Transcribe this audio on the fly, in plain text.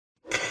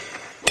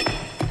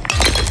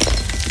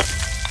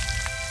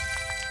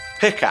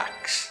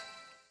Pickaxe.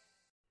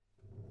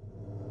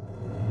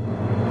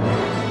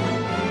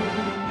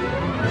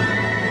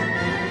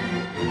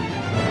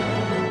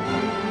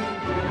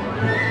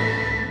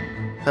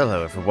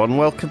 Hello, everyone.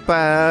 Welcome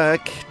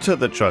back to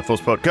the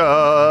Triforce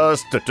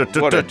podcast.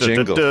 What a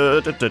jingle.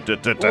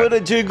 What a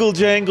jingle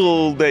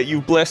jangle that you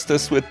blessed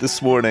us with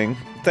this morning.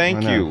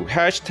 Thank you.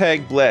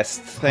 Hashtag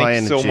blessed.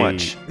 Thanks so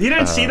much. You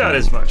don't see that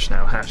as much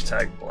now,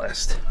 hashtag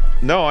blessed.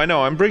 No, I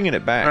know. I'm bringing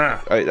it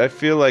back. I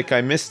feel like I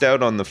missed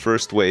out on the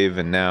first wave,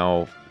 and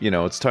now,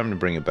 it's time to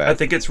bring it back. I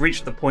think it's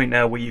reached the point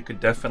now where you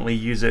could definitely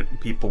use it.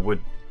 People would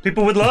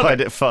love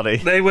Find it funny.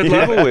 They would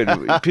love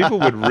it. People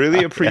would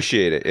really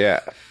appreciate it.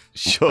 Yeah.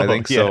 Sure, I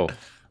think so.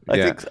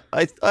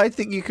 I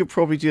think you could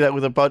probably do that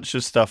with a bunch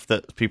of stuff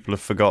that people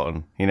have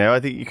forgotten. I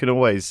think you can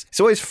always. It's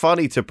always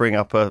funny to bring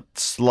up a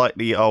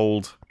slightly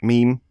old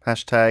meme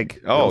hashtag.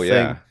 Oh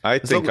yeah, thing. I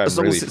think I'm as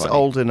long really as it's funny.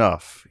 old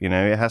enough. It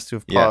has to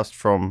have passed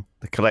from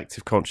the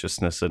collective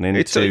consciousness and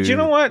into. You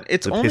know what?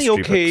 It's the only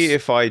history okay books.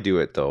 if I do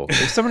it though.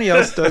 If somebody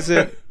else does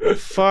it,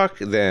 fuck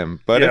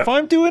them. But if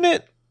I'm doing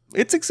it,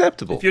 it's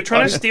acceptable. If you're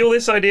trying to steal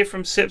this idea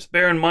from Sips,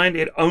 bear in mind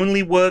it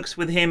only works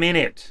with him in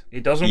it.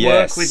 It doesn't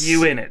work with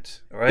you in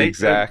it. All right?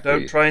 Exactly.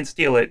 Don't try and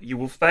steal it. You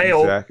will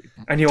fail,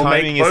 and you'll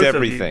Timing make is both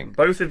everything. Of you.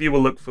 Both of you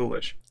will look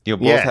foolish. You'll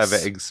both have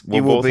eggs.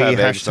 We'll both have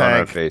eggs on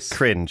our face.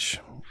 Cringe.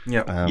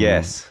 Yeah.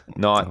 Yes,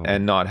 not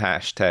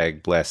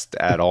hashtag blessed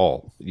at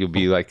all. You'll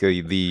be like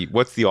the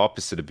what's the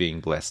opposite of being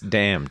blessed?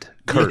 Damned,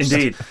 cursed.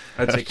 Indeed.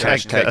 I'd say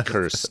Hashtag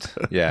cursed.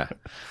 Yeah.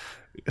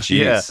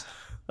 Jeez.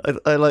 Yeah.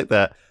 I like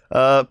that.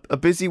 A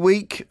busy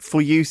week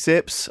for you,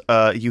 Sips.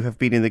 You have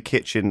been in the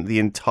kitchen the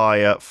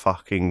entire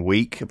fucking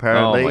week,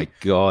 apparently. Oh my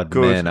god,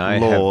 Good man! I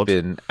Lord.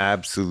 have been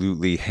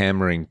absolutely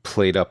hammering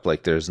plate up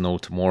like there's no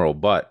tomorrow,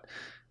 but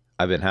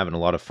I've been having a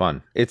lot of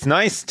fun. It's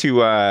nice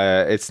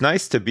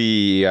to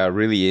be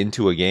really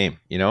into a game.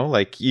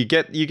 Like you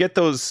get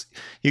those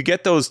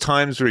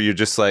times where you're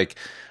just like,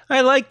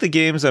 I like the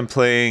games I'm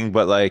playing,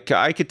 but like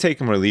I could take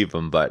them or leave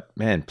them. But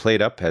man,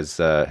 Played Up has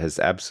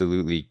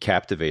absolutely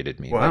captivated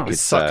me. Wow. Like, It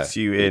sucks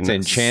you in. It's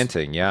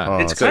enchanting. Yeah, Oh,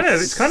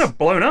 It's kind of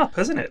blown up,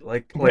 hasn't it?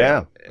 Like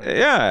Yeah.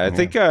 yeah.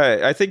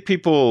 I think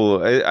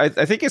people. I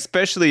think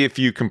especially if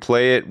you can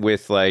play it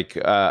with like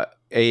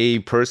a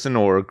person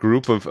or a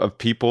group of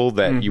people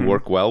that you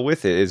work well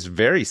with, it is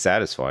very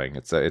satisfying.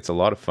 It's a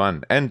lot of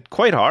fun and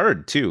quite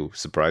hard too,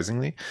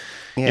 surprisingly.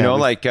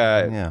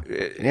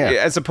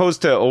 As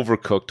opposed to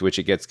Overcooked, which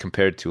it gets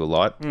compared to a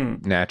lot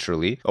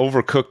naturally.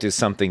 Overcooked is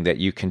something that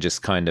you can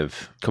just kind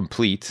of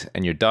complete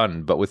and you're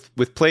done. But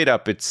with Played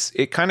Up,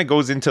 it kind of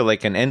goes into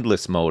like an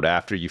endless mode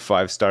after you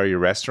 5-star your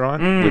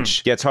restaurant,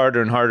 which gets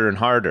harder and harder and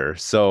harder.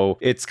 So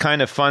it's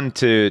kind of fun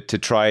to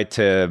try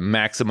to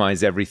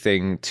maximize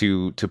everything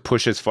to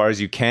push as far as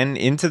you can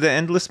into the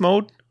endless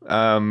mode.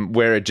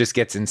 Where it just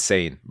gets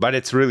insane, but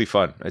it's really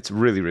fun. It's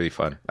really, really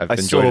fun. I've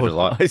enjoyed it a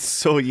lot. I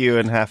saw you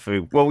and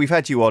Hafu. Well, we've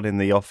had you on in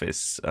the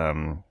office,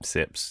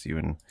 Sips.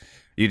 You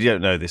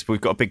don't know this, but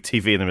we've got a big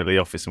TV in the middle of the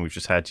office, and we've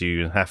just had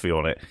you and Hafu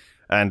on it.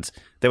 And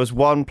there was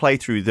one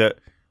playthrough that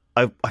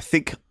I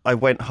think I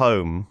went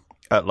home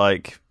at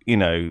late at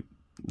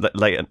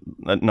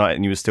night,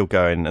 and you were still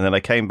going. And then I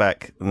came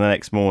back the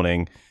next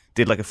morning,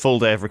 did like a full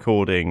day of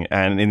recording,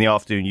 and in the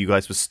afternoon you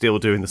guys were still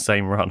doing the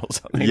same run or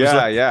something. It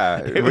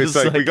was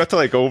like we got to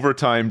like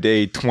overtime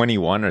day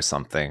 21 or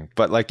something,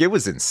 but like it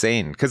was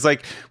insane because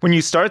like when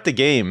you start the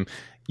game,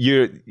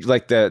 you're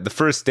like the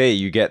first day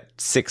you get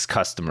 6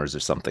 customers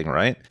or something,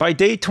 right? By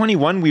day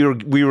 21 we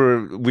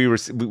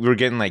were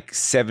getting like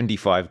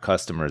 75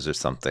 customers or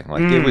something.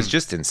 Like it was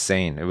just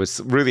insane. It was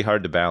really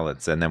hard to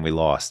balance, and then we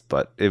lost,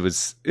 but it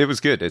was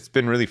good. It's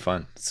been really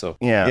fun. So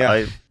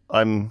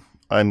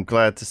I'm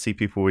glad to see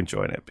people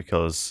enjoying it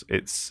because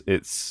it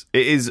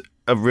is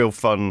a real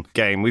fun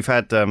game. We've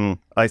had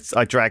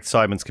I dragged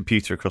Simon's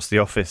computer across the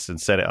office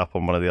and set it up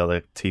on one of the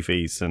other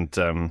TVs,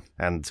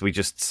 and we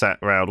just sat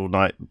around all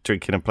night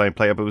drinking and playing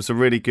Play Up. It was a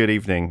really good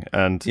evening,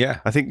 and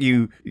I think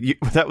you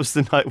that was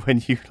the night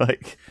when you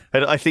like.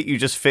 I think you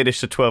just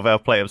finished a 12-hour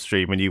Play Up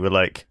stream, and you were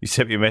like, you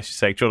sent me a message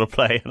saying, "Do you want to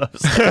play?" And I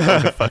was like,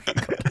 "Oh my fucking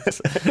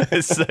goodness!"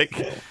 It's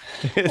like.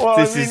 Well,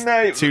 this is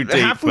too deep,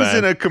 Haf was man.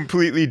 in a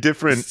completely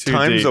different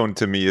time zone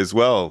to me as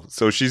well.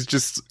 So she's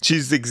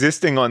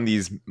existing on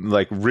these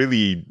like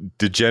really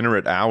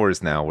degenerate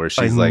hours now where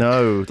she's like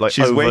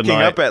she's overnight.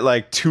 waking up at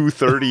like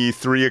 2:30,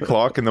 3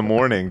 o'clock in the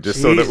morning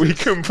just so that we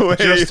can play.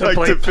 Just to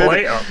like,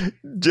 play Up.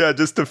 Yeah,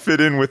 just to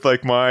fit in with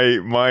like my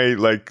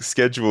like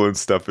schedule and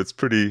stuff.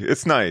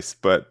 It's nice,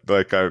 but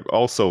like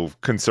also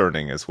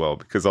concerning as well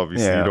because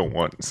obviously you don't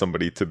want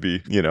somebody to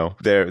be,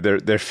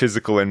 their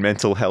physical and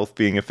mental health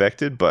being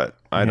affected, but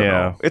but I don't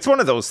know. It's one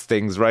of those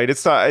things, right?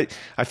 It's not.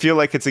 I feel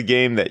like it's a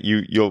game that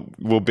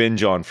will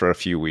binge on for a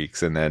few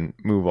weeks and then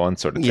move on,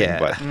 sort of thing. Yeah,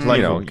 But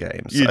like all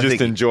games, you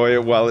just enjoy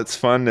it while it's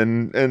fun,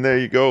 and there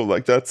you go.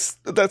 Like that's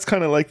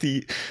kind of like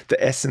the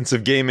essence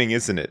of gaming,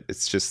 isn't it?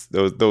 It's just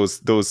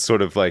those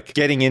sort of like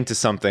getting into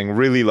something,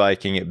 really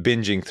liking it,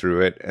 binging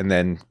through it, and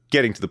then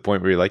getting to the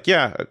point where you're like,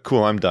 yeah,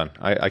 cool, I'm done.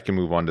 I can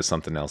move on to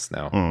something else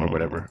now or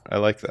whatever. I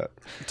like that.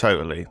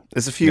 Totally.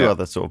 There's a few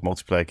other sort of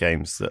multiplayer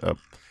games that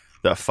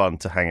are fun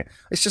to hang it.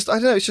 It's just, I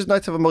don't know, it's just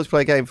nice to have a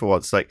multiplayer game for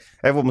once. Like,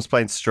 everyone was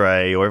playing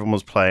Stray, or everyone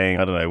was playing,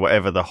 I don't know,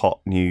 whatever the hot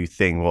new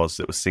thing was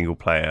that was single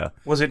player.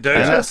 Was it Dota?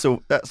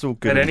 And that's all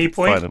good. At any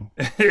point?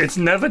 It's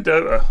never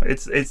Dota.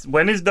 It's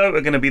when is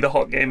Dota going to be the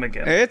hot game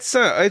again?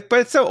 But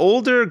it's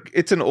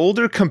an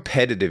older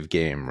competitive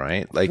game,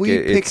 right? Like we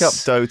pick up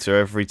Dota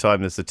every time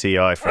there's a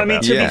TI for I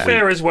mean, to be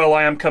fair as well,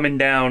 I am coming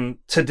down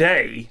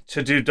today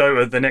to do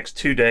Dota the next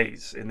 2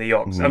 days in the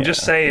Ox. I'm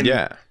just saying,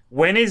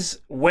 when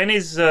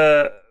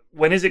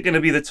is it going to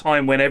be the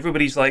time when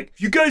everybody's like,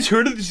 you guys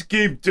heard of this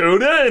game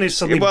Dota? And it's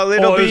something. Well,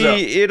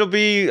 it'll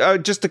be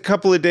just a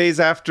couple of days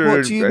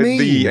after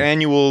the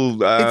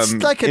annual it's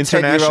like a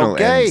international 10-year-old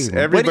game.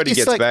 Everybody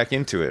gets back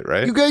into it,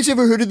 right? You guys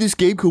ever heard of this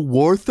game called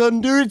War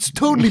Thunder? It's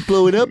totally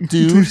blowing up,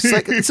 dude.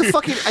 It's a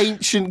fucking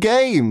ancient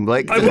game.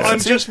 Like I'm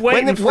just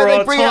waiting for when our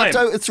they bring time. out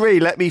Dota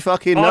 3, let me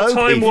fucking Our know.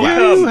 time will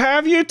You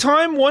have your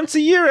time once a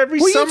year every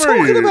summer. What are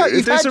you talking about?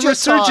 You've There's had a your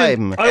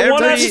resurgence. time. I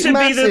want us to be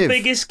massive. the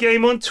biggest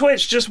game on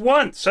Twitch just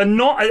once, and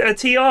not a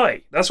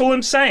TI. That's all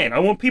I'm saying. I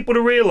want people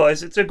to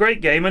realise it's a great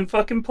game and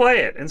fucking play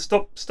it, and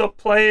stop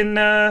playing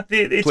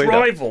its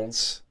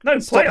rivals. No,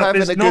 PlayUp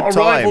is not a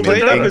rival to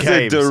PlayUp is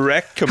Dota. a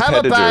direct competitor.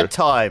 Have a bad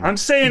time. I'm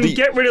saying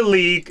get rid of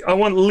League. I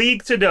want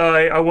League to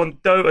die. I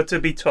want Dota to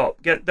be top.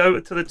 Get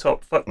Dota to the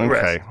top. Fuck the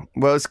rest.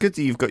 Well, it's good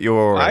that you've got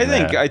your.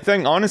 I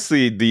think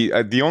honestly,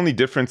 the only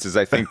difference is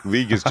I think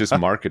League is just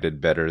marketed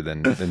better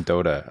than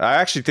Dota. I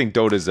actually think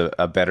Dota is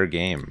a better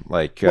game.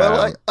 Like,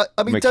 well,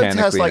 I mean, Dota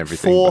has like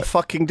 4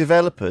 fucking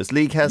developers.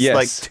 League has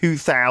like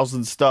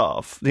 2,000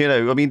 staff. You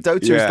know, I mean,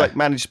 Dota is like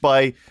managed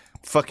by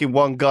fucking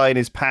one guy in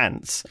his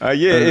pants.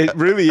 It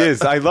really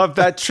is. I love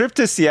that trip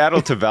to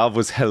Seattle to Valve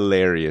was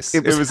hilarious.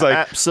 It was like,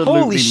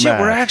 absolutely holy shit,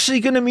 mad. we're actually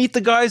going to meet the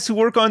guys who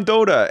work on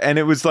Dota. And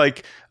it was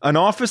like an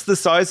office the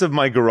size of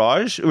my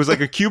garage. It was like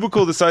a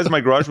cubicle the size of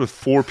my garage with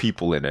 4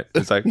 people in it.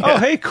 It's like, oh,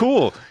 hey,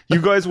 cool. You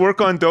guys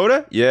work on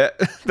Dota? Yeah,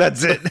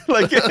 that's it.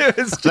 Like, it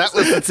was just, that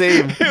was the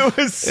team. It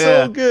was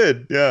so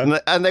good. Yeah.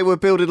 And they were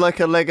building like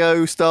a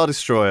Lego Star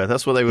Destroyer.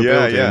 That's what they were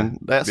building.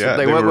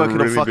 They weren't working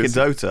really on fucking busy.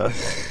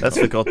 Dota. That's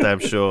for goddamn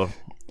sure.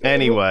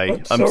 Anyway,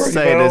 I'm sorry,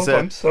 saying Valve, is that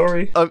I'm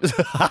sorry. I'm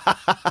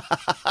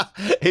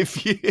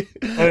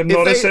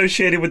not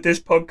associated with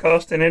this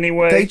podcast in any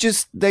way.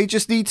 They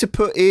just need to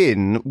put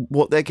in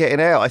what they're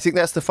getting out. I think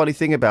that's the funny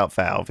thing about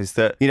Valve is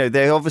that, you know,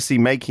 they're obviously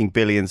making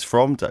billions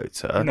from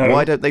Dota. No.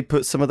 Why don't they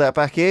put some of that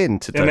back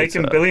into Dota? They're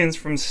making billions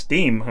from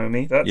Steam,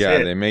 homie. That's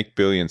it. They make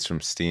billions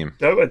from Steam.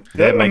 Dota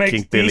making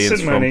makes billions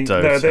decent from money.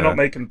 Dota. No, they're not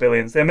making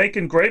billions. They're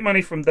making great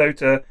money from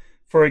Dota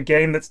for a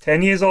game that's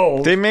 10 years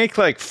old. They make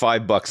like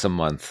 $5 a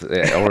month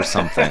or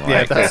something.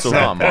 Yeah, that's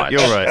not much.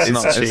 You're right.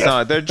 It's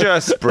not. They're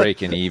just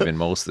breaking even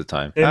most of the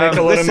time. They make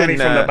a lot of money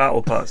from the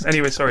battle pass.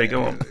 Anyway, sorry,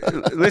 go on.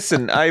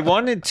 Listen, I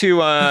wanted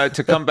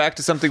to come back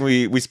to something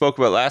we spoke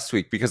about last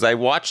week because I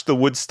watched the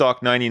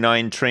Woodstock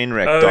 99 train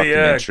wreck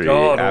documentary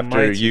after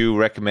almighty. You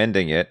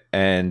recommending it,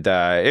 and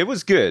it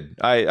was good.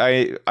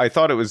 I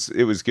thought it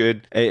was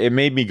good. It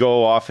made me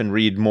go off and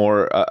read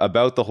more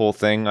about the whole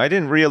thing. I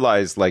didn't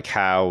realize like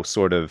how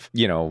sort of,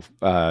 you know,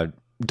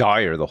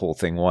 dire the whole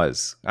thing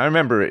was. I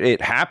remember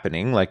it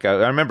happening, like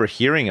I remember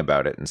hearing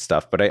about it and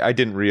stuff, but I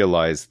didn't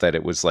realize that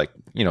it was like,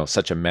 you know,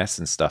 such a mess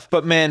and stuff.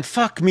 But man,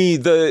 fuck me,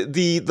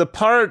 the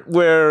part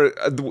where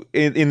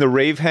in the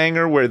rave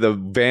hangar where the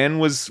van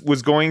was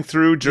going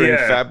through during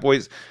Fat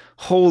Boys.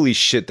 Holy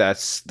shit, that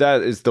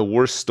is the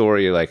worst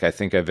story like I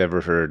think I've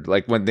ever heard.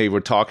 Like when they were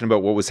talking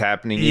about what was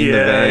happening in the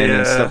van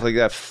and stuff like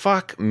that.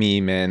 Fuck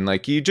me, man.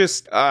 Like you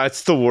just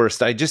it's the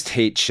worst. I just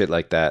hate shit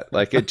like that.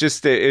 Like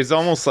it's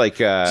almost like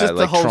just like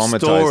the whole traumatized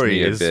story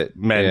me a is bit.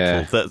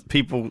 mental that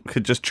people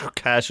could just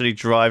casually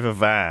drive a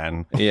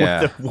van with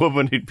a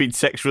woman who'd been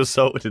sexually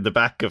assaulted in the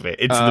back of it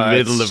into the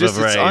middle of a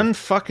rave. It's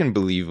unfucking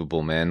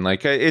believable, man.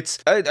 Like it's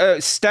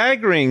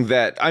staggering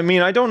that, I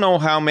mean, I don't know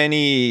how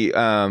many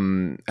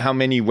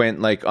went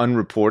like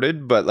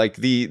unreported, but like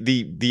the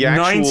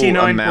actual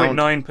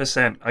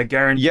 99.9%, I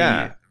guarantee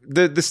you.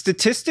 The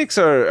statistics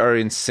are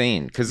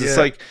insane because it's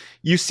like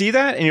you see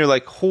that and you're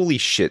like, holy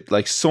shit,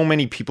 like so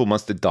many people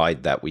must have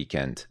died that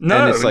weekend. No,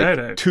 and it's like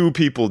no. 2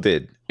 people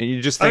did. And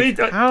you just think,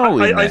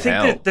 I think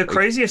that the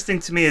craziest thing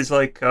to me is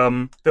like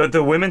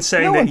the women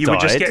saying that you were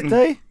just getting. Did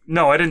they?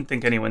 No, I didn't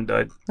think anyone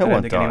died.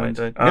 Anyone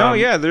died. No,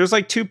 yeah, there's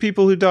like 2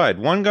 people who died.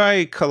 One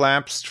guy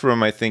collapsed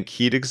from, I think,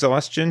 heat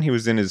exhaustion. He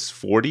was in his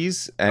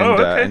 40s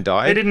and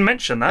died. They didn't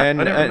mention that.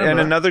 And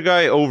another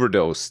guy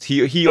overdosed.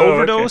 He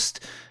overdosed,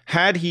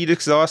 had heat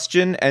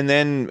exhaustion, and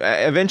then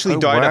eventually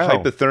died of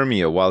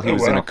hypothermia while he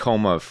was in a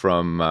coma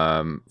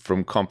from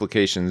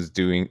complications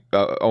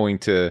owing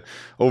to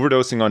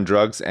overdosing on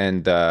drugs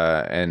and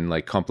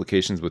like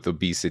complications with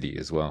obesity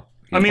as well.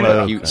 I'm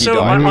not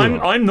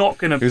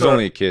going to. He was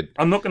only a kid.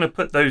 I'm not going to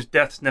put those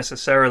deaths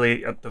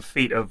necessarily at the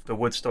feet of the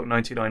Woodstock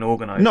 '99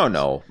 organizers.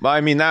 No.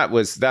 I mean, that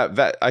was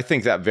that. I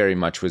think that very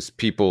much was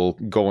people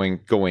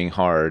going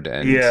hard,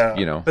 and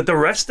you know. But the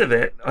rest of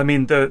it, I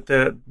mean,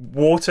 the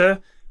water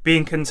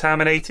being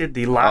contaminated,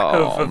 the lack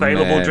of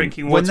available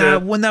drinking water.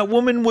 When that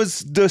woman was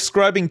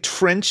describing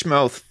trench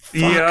mouth.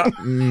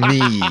 Fuck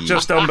me.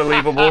 Just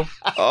unbelievable.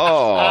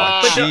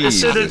 Oh, so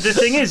the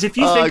thing is, if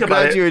you think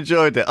about it, you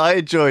enjoyed it. I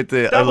enjoyed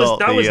it a lot.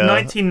 That was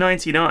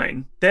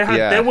 1999.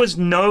 There was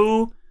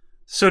no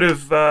sort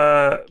of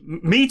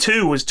Me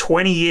Too was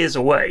 20 years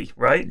away,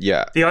 right?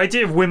 Yeah. The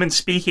idea of women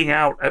speaking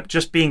out at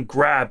just being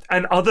grabbed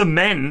and other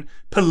men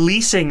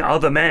policing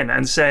other men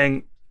and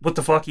saying, "What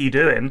the fuck are you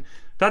doing?"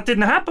 That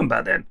didn't happen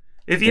back then.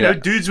 If, you know,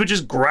 dudes were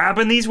just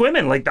grabbing these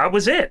women, like, that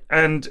was it.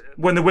 And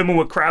when the women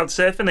were crowd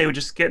surfing, they were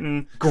just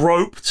getting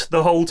groped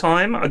the whole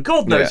time.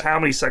 God knows how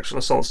many sexual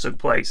assaults took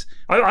place.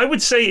 I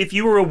would say if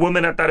you were a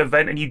woman at that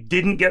event and you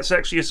didn't get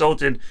sexually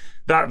assaulted,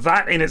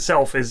 that in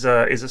itself is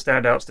a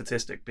standout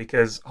statistic,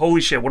 because holy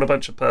shit, what a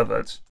bunch of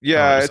perverts.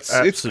 Yeah, it's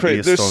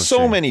crazy. There's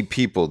so many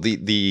people.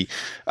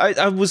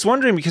 I was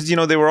wondering, because, you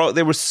know, they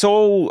were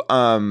so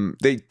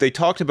they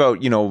talked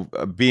about, you know,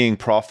 being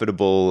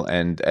profitable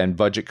and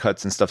budget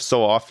cuts and stuff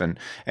so often.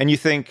 And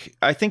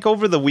I think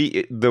over the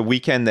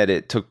weekend that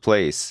it took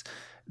place,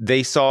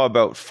 they saw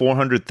about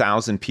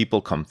 400,000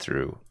 people come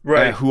through,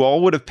 right? Who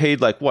all would have paid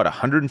like what,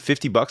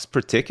 $150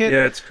 per ticket?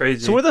 Yeah, it's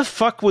crazy. So where the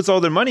fuck was all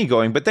their money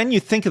going? But then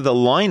you think of the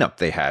lineup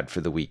they had for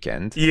the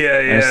weekend. Yeah.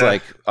 And it's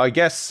like, I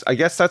guess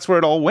that's where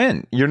it all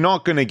went. You're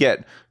not going to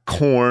get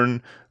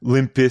Korn,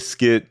 Limp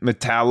Bizkit,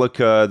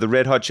 Metallica, the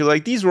Red Hot Chili.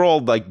 Like, these were all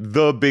like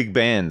the big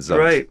bands of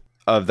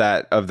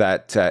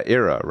that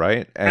era,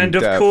 right? And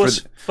of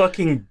course,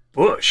 fucking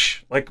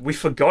Bush. Like, we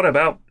forgot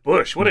about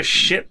Bush. What a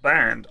shit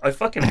band. I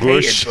fucking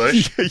hated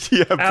Bush.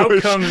 Yeah,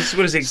 Out comes,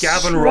 what is it,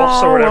 Gavin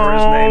Ross or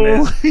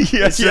whatever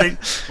his name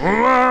is.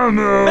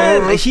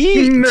 Man,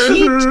 he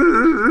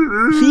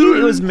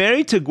was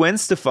married to Gwen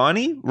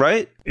Stefani,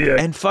 right? Yeah.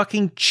 And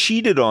fucking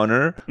cheated on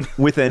her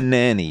with a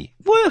nanny.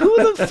 What?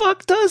 Who the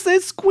fuck does that?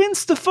 It's Gwen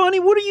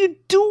Stefani. What are you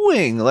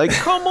doing? Like,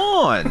 come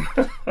on.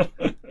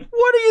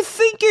 What are you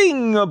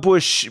thinking,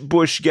 Bush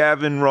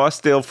Gavin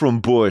Rossdale from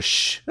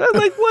Bush?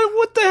 Like,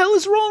 what the hell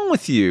is wrong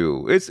with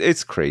you?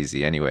 It's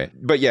crazy anyway.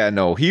 But yeah,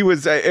 no, he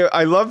was.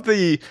 I love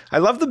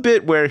the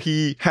bit where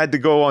he had to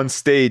go on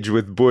stage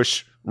with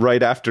Bush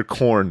right after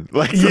Korn.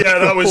 Like,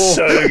 that was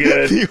so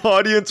good. The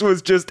audience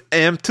was just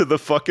amped to the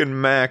fucking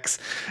max,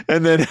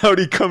 and then out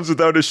he comes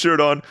without a shirt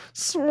on.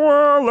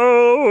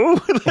 Swallow.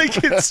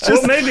 Like, it's just.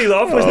 What made me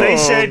laugh was they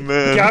said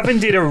Gavin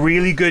did a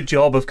really good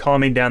job of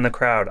calming down the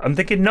crowd. I'm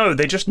thinking, no,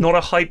 they're just not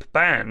a hype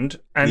band,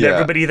 and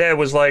everybody there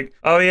was like,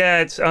 oh yeah,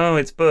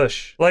 it's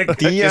Bush. Like, it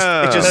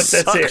just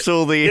sucks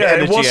all the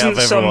energy it wasn't out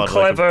of some everyone,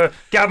 clever. like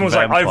Gavin was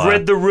vampire. like, I've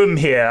read the room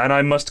here, and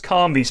I must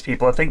calm these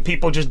people. I think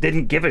people just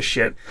didn't give a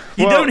shit.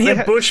 You don't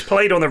hear Bush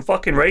played on the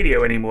fucking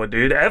radio anymore,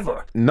 dude,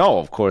 ever. No,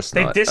 of course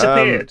not. They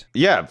disappeared.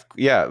 Yeah.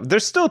 They're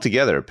still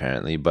together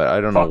apparently, but I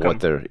don't know what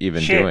they're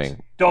even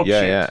doing. Dog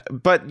shit. Yeah.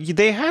 But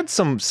they had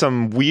some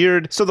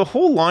weird. So the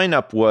whole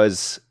lineup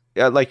was.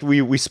 Like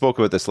we spoke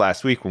about this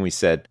last week when we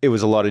said it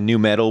was a lot of new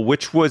metal,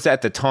 which was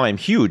at the time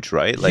huge,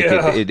 right? Like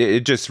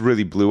it just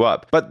really blew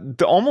up.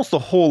 But almost the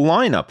whole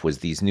lineup was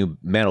these new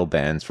metal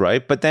bands,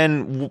 right? But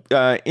then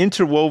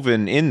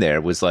interwoven in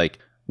there was like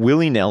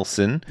Willie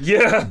Nelson,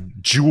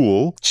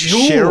 Jewel,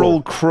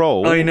 Sheryl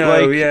Crow. I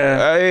know,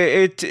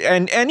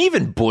 and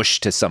even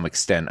Bush to some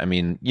extent. I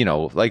mean, you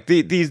know, like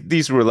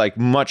these were like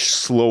much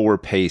slower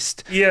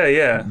paced,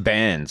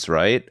 bands,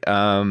 right?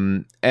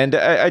 And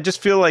I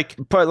just feel like,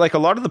 but like a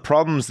lot of the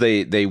problems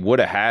they would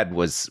have had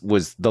was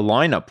the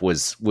lineup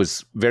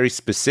was very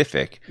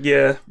specific.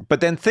 Yeah. But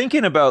then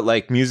thinking about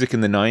like music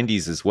in the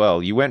 90s as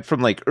well, you went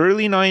from like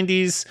early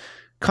 90s.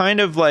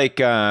 Kind of like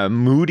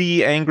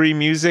moody, angry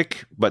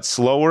music, but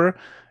slower,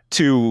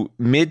 to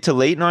mid to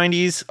late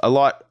 90s, a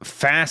lot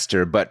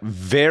faster, but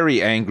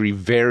very angry,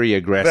 very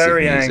aggressive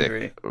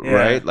music,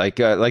 right? Like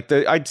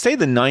I'd say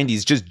the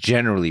 90s just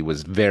generally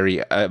was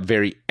very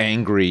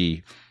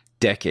angry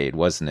decade,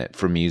 wasn't it,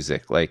 for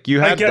music? Like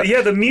you had,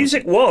 the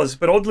music was,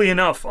 but oddly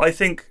enough, I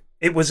think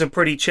it was a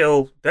pretty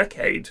chill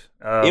decade.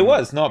 It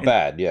was not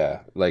bad, yeah.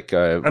 Like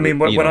I mean,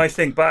 when I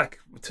think back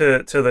to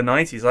the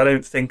 90s, I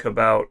don't think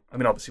about. I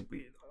mean,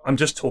 obviously. I'm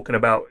just talking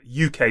about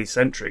UK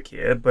centric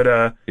here, but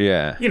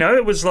you know,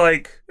 it was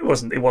like it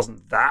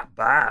wasn't that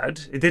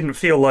bad. It didn't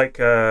feel like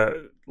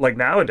like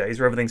nowadays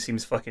where everything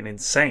seems fucking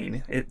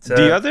insane.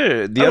 The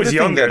other was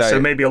younger, so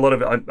maybe a lot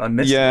of it I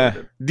missed. Yeah.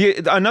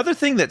 Another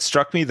thing that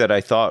struck me that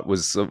I thought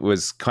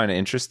was kind of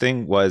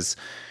interesting was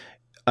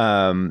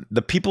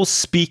the people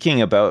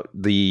speaking about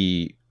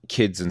the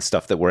kids and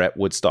stuff that were at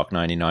Woodstock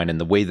 99 and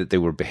the way that they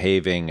were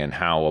behaving and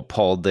how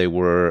appalled they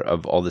were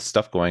of all this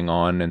stuff going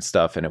on and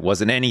stuff. And it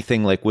wasn't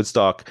anything like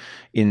Woodstock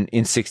in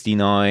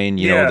 69,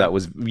 you know, that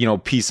was, you know,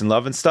 peace and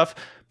love and stuff.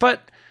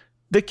 But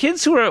the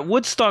kids who are at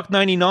Woodstock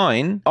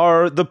 99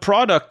 are the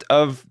product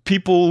of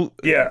people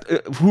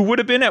who would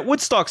have been at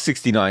Woodstock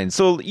 69.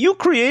 So you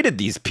created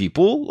these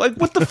people. Like,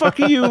 what the fuck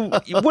are you?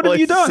 What have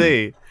you done?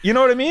 See. You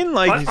know what I mean?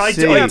 Like, I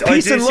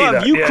peace and love.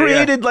 that. You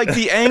created like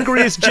the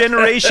angriest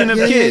generation of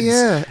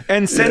kids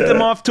and sent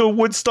them off to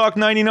Woodstock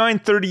 99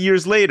 30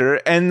 years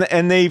later, and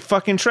they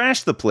fucking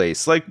trashed the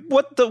place. Like,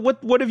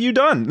 what have you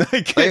done?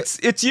 Like,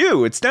 it's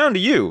you. It's down to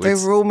you. They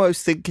were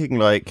almost thinking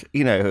like,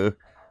 you know,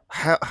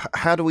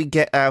 how do we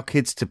get our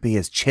kids to be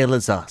as chill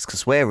as us?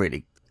 Because we're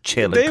really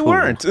chill and They cool.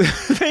 weren't.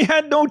 They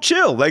had no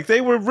chill. Like, they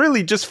were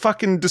really just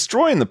fucking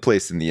destroying the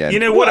place in the end.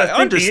 You know what? I think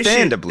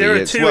understandably there are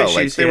as two well. issues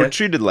Like, they here. were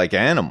treated like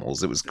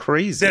animals. It was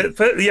crazy.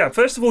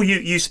 First of all,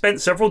 you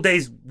spent several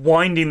days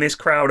winding this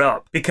crowd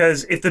up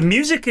because if the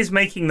music is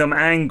making them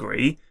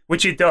angry,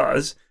 which it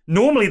does,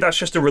 normally that's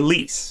just a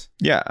release.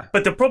 Yeah.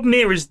 But the problem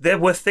here is there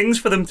were things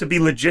for them to be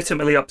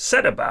legitimately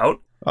upset about.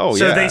 Oh,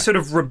 so yeah. they sort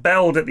of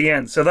rebelled at the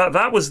end. So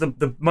that was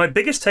my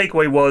biggest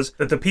takeaway was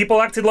that the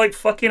people acted like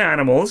fucking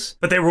animals,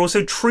 but they were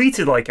also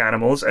treated like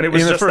animals, and it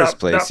was In the just first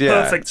place,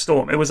 yeah. perfect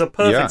storm. It was a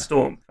perfect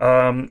storm.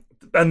 And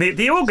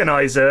the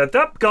organizer,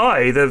 that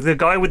guy, the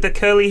guy with the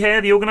curly hair,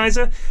 the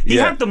organizer, he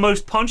had the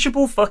most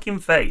punchable fucking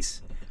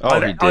face. Oh,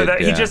 he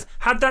did. He just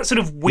had that sort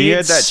of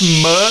weird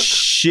smirk.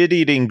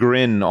 Shit-eating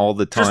grin all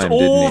the time. Just all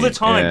didn't he? the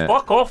time. Yeah.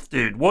 Fuck off,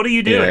 dude. What are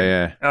you doing?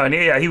 Yeah. And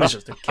he was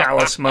just a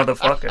callous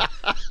motherfucker.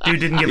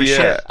 Dude didn't give a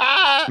shit.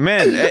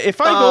 Man,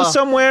 if I go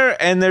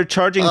somewhere and they're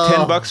charging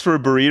 $10 for a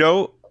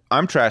burrito,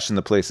 I'm trashing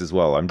the place as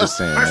well. I'm just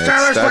saying.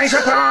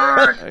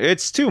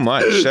 It's too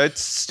much. It's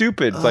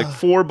stupid. Like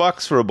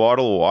 $4 for a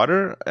bottle of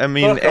water. I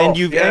mean,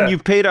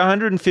 you've paid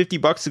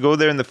 $150 to go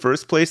there in the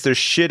first place. There's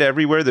shit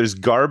everywhere. There's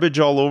garbage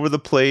all over the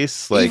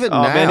place. Like, Even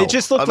man, now, it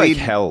just looked like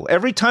hell.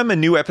 Every time a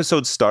new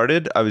episode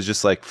started, I was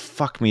just like,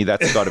 fuck me,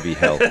 that's got to be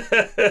hell.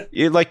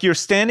 Like, you're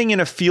standing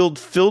in a field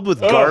filled with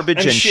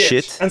garbage and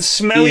shit and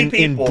smelly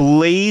people in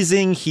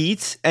blazing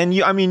heat. And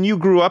you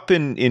grew up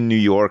in New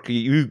York.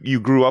 You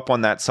grew up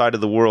on that side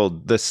of the world.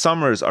 The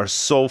summers are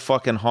so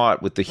fucking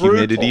hot with the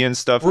humidity and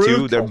stuff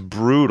too. They're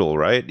brutal,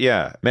 right?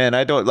 Yeah, man.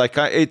 I don't like.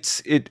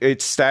 It's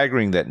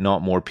staggering that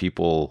not more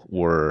people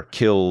were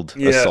killed,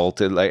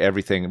 assaulted, like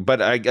everything.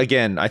 But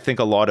I think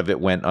a lot of it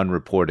went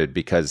unreported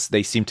because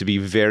they seem to be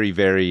very,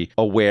 very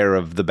aware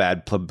of the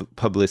bad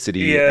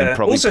publicity and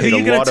probably also, paid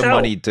a lot of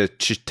money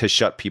to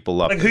shut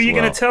people up. Like, who are you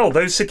going to tell?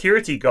 Those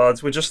security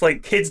guards were just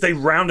like kids they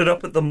rounded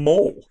up at the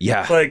mall.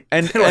 Yeah, like,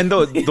 and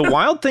the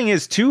wild thing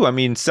is too. I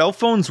mean, cell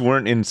phones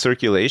weren't in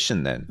circulation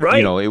then, right?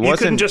 You know, it wasn't. You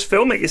couldn't just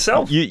film it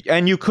yourself.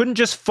 You couldn't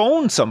just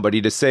phone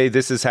somebody to say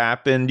this has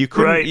happened. You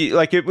couldn't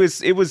like it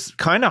was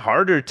kind of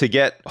harder to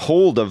get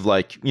hold of,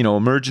 like, you know,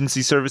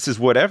 emergency services,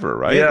 whatever,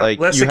 right? Yeah, like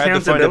less you had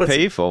to find a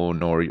accountability.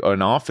 payphone or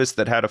an office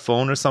that had a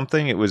phone or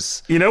something. It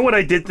was. You know what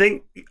I did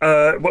think?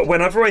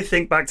 Whenever I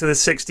think back to the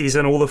 60s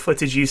and all the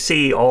footage you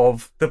see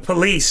of the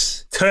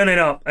police turning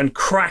up and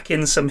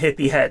cracking some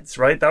hippie heads,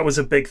 right? That was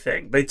a big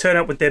thing. They turn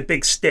up with their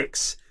big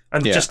sticks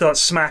and just start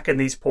smacking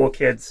these poor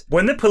kids.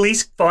 When the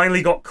police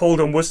finally got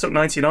called on Woodstock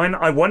 99,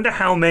 I wonder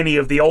how many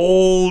of the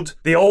old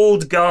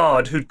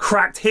guard who'd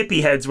cracked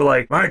hippie heads were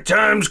like, "My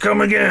time's come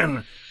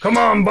again. Come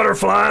on,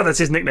 Butterfly." That's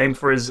his nickname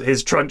for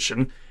his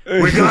truncheon.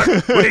 We got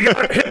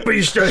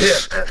hippies to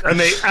hit. And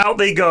out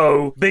they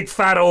go. Big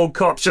fat old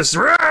cops just,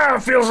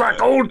 feels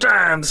like old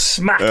times,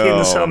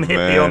 smacking some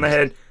hippie on the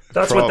head.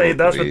 That's what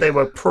they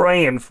were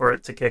praying for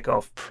it to kick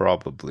off.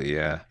 Probably,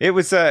 yeah. It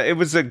was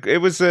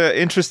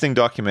a interesting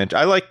documentary.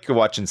 I like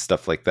watching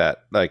stuff like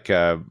that, like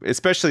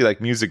especially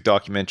like music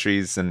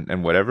documentaries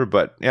and whatever.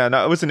 But yeah,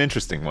 no, it was an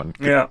interesting one.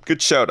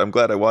 Good shout. I'm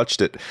glad I watched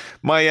it.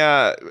 My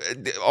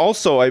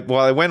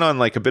while I went on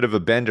like a bit of a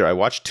bender, I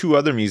watched 2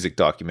 other music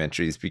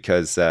documentaries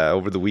because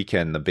over the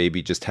weekend the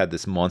baby just had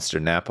this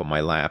monster nap on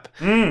my lap.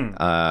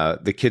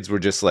 The kids were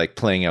just like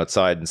playing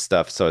outside and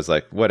stuff, so I was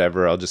like,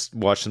 whatever, I'll just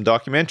watch some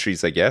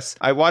documentaries, I guess.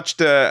 I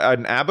watched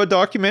an ABBA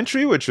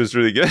documentary, which was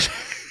really good.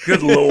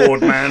 Good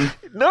lord, man.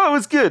 No, it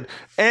was good.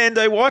 And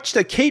I watched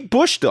a Kate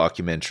Bush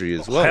documentary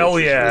as well. Hell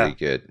which yeah. was really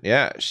good.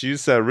 Yeah,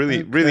 she's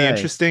really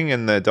interesting,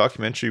 and the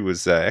documentary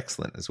was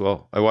excellent as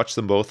well. I watched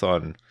them both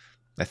on,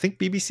 I think,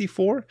 BBC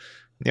 4,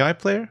 the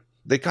iPlayer.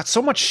 They got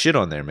so much shit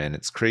on there, man.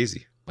 It's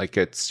crazy. Like,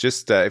 it's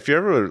just, if you're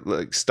ever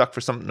like stuck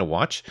for something to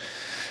watch,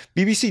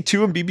 BBC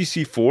 2 and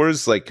BBC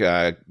 4's like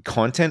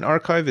content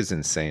archive is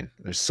insane.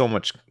 There's so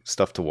much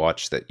stuff to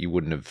watch that you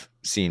wouldn't have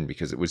seen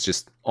because it was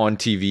just on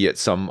TV at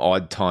some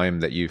odd time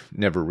that you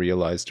never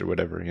realized or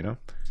whatever, you know?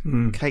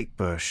 Kate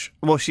Bush.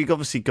 Well, she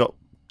obviously got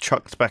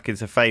chucked back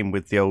into fame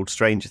with the old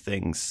Stranger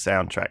Things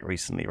soundtrack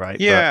recently, right?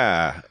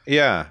 Yeah.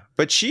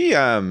 But she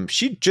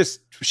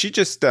just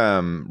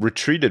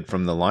retreated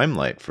from the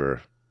limelight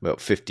for about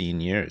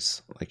 15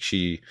 years. Like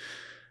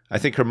I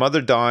think her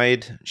mother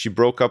died. She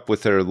broke up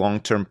with her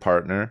long-term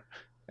partner,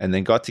 and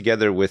then got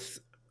together with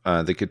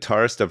the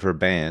guitarist of her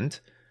band,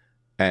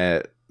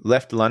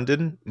 left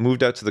London,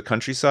 moved out to the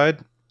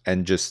countryside,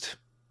 and just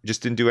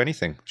didn't do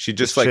anything. She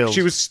just chilled.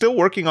 She was still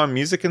working on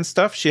music and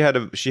stuff. She had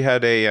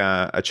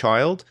a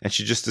child, and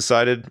she just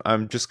decided,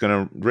 I'm just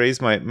gonna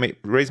raise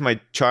my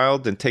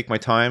child and take my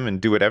time and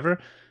do whatever.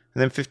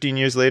 And then 15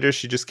 years later,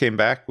 she just came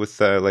back with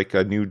like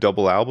a new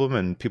double album,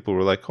 and people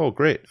were like, "Oh,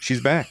 great,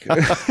 she's back."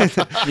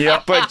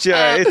 Yeah, but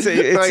it's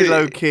very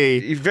low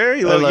key,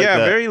 very low,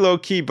 very low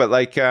key. But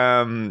like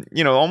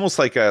almost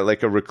like a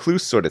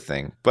recluse sort of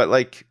thing.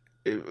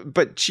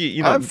 But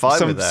she, I'm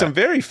fine with that. Some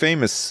very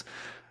famous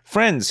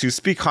friends who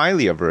speak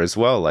highly of her as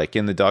well. Like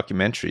in the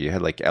documentary, you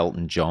had like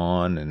Elton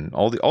John and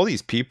all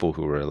these people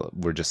who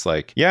were just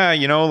like, yeah,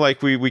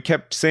 like we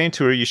kept saying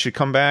to her, you should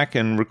come back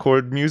and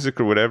record music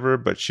or whatever,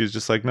 but she was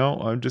just like, no,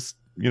 I'm just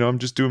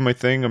doing my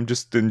thing, I'm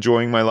just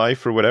enjoying my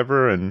life or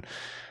whatever. And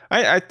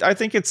I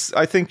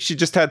think she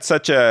just had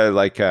such a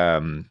like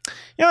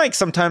like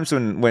sometimes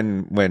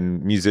when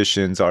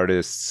musicians,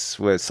 artists,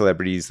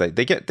 celebrities, like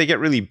they get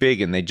really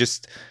big and they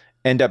just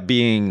end up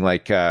being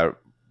like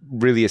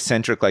really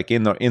eccentric, like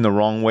in the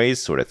wrong ways,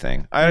 sort of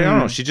thing. I don't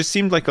know. She just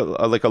seemed like a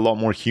lot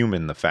more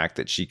human. The fact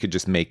that she could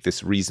just make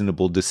this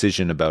reasonable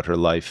decision about her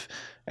life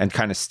and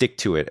kind of stick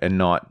to it and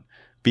not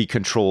be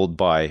controlled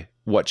by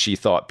what she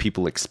thought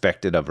people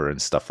expected of her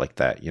and stuff like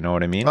that. You know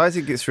what I mean? I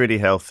think it's really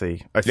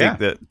healthy. I think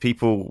that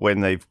people, when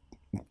they've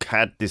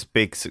had this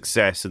big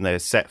success and they're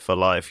set for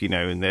life,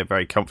 and they're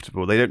very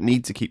comfortable, they don't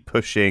need to keep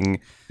pushing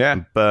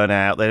and burn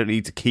out. They don't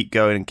need to keep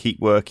going and keep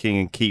working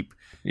and keep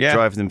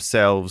driving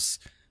themselves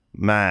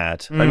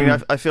mad. I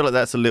mean, I feel like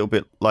that's a little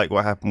bit like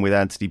what happened with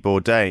Anthony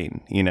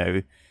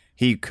Bourdain.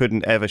 He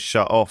couldn't ever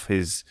shut off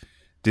his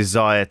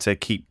desire to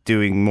keep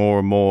doing more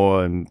and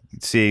more and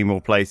seeing more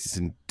places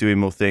and doing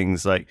more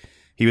things. Like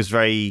he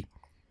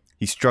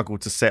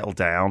struggled to settle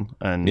down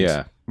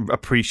and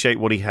appreciate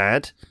what he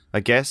had, I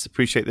guess,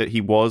 appreciate that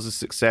he was a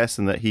success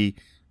and that he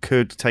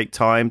could take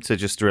time to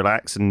just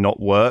relax and not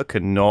work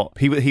and not.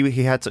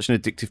 He had such an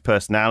addictive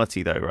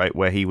personality though, right?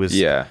 Where he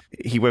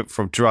went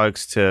from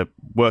drugs to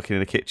working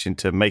in the kitchen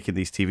to making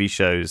these TV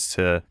shows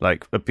to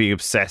like being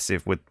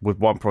obsessive with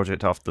one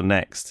project after the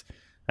next.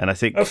 And I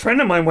think a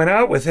friend of mine went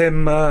out with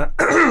him, not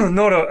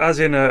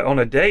on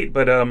a date,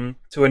 but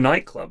to a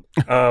nightclub,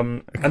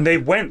 and they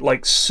went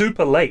like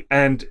super late,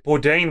 and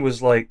Bourdain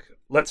was like,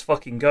 let's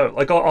fucking go.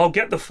 Like, I'll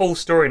get the full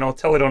story and I'll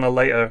tell it on a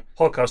later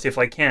podcast if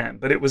I can.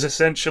 But it was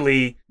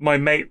essentially my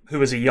mate, who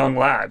was a young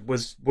lad,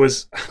 was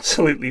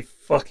absolutely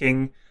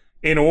fucking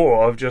in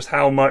awe of just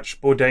how much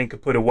Bourdain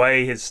could put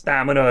away, his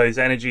stamina, his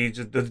energy.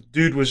 The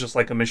dude was just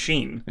like a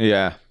machine.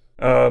 Yeah.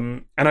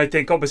 And I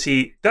think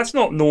obviously that's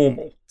not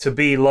normal to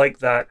be like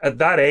that at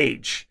that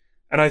age.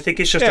 And I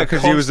think it's just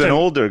because he was an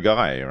older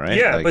guy, right?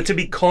 Yeah, but to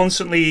be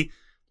constantly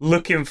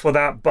looking for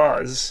that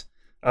buzz.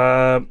 He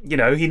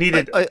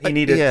needed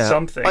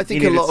something. I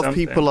think a lot of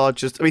people are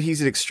just. I mean,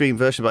 he's an extreme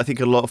version, but I think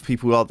a lot of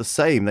people are the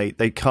same.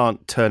 They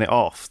can't turn it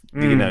off.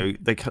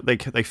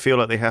 They feel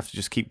like they have to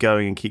just keep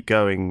going and keep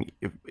going,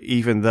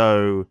 even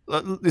though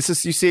you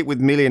see it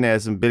with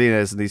millionaires and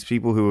billionaires and these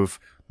people who have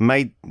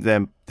made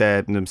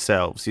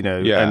themselves.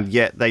 And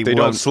yet they won't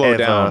don't slow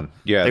down.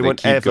 Yeah, they won't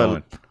keep ever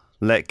going.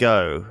 Let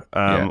go,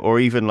 or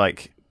even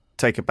like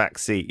take a back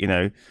seat.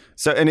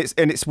 So and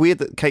it's weird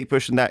that Kate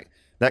Bush and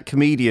that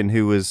comedian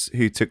who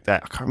took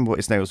that, I can't remember what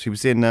his name was. He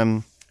was in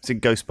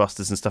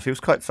Ghostbusters and stuff. He was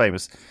quite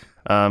famous.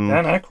 Dan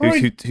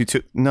Aykroyd? He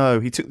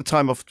took the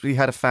time off. He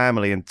had a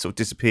family and sort of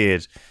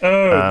disappeared.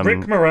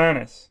 Rick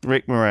Moranis.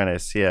 Rick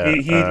Moranis,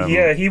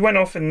 yeah. He went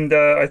off and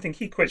I think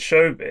he quit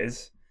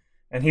showbiz.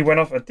 And he went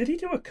off. Did he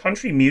do a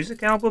country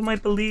music album, I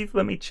believe?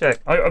 Let me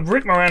check.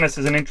 Rick Moranis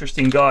is an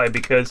interesting guy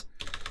because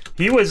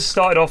he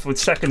started off with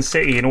Second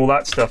City and all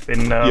that stuff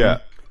in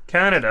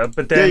Canada,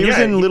 but then he was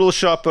in Little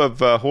Shop of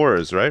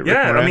Horrors, right?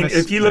 Yeah, I mean,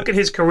 if you look at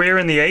his career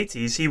in the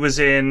 80s, he was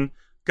in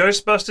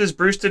Ghostbusters,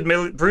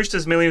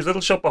 Brewster's Millions,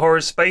 Little Shop of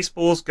Horrors,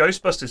 Spaceballs,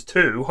 Ghostbusters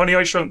 2, Honey,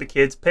 I Shrunk the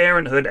Kids,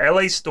 Parenthood,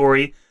 LA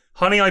Story,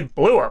 Honey, I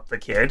Blew Up the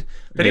Kid.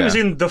 Then he was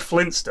in The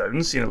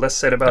Flintstones, less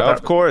said about that.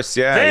 Of course,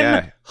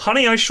 Then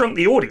Honey, I Shrunk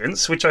the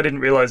Audience, which I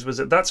didn't realize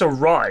that's a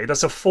ride.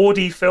 That's a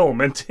 4D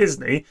film in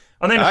Disney.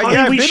 And then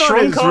Honey, We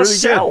Shrunk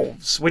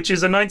Ourselves, which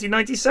is a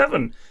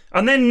 1997.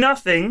 And then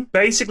nothing.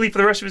 Basically, for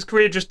the rest of his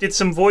career, just did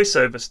some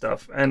voiceover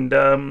stuff. And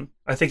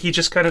I think he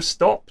just kind of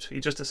stopped. He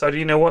just decided,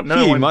 you know what?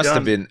 No, he I'm must done.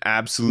 have been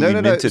absolutely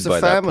minted it's by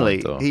a family.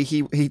 that point,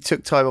 though. He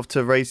took time off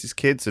to raise his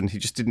kids, and he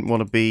just didn't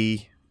want to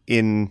be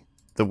in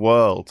the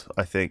world.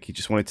 I think he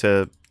just wanted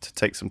to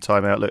take some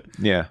time out. Look,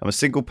 I'm a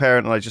single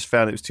parent, and I just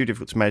found it was too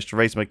difficult to manage to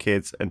raise my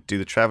kids and do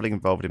the traveling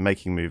involved in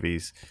making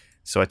movies.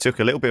 So I took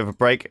a little bit of a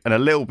break, and a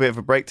little bit of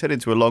a break turned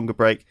into a longer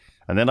break.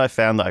 And then I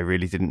found that I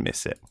really didn't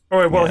miss it. All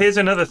right, well, here's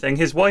another thing.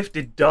 His wife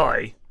did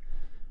die.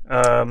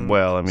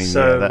 Well, I mean,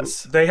 so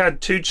that's... They had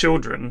 2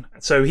 children,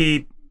 so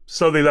he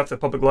slowly left the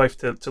public life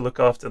to look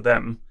after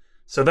them.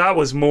 So that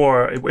was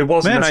more. It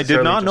wasn't. Man, I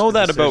did not know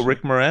that about decision.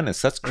 Rick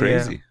Moranis. That's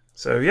crazy. Yeah.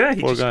 So yeah, he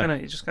Poor just guy.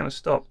 kind of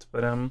stopped.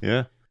 But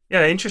Yeah.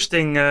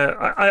 interesting.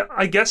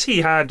 I guess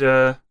he had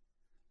a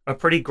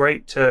pretty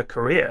great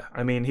career.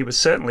 I mean, he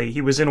was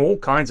in all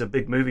kinds of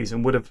big movies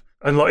and would have.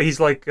 And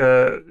he's like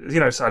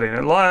Saturday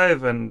Night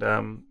Live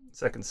and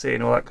Second City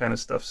and all that kind of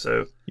stuff.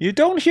 So you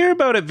don't hear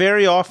about it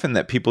very often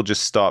that people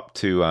just stop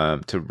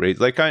to raise.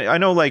 Like I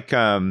know like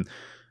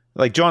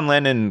John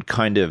Lennon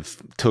kind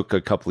of took a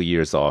couple of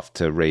years off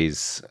to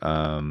raise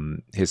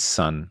his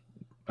son,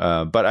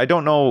 but I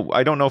don't know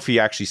if he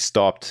actually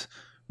stopped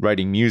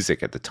writing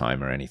music at the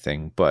time or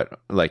anything. But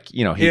like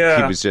he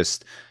was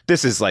just,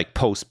 this is like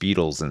post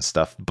Beatles and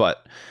stuff.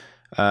 But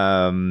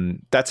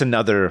that's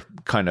another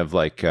kind of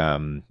like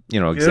example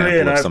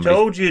Julian, of I've somebody.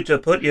 told you to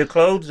put your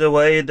clothes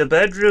away in the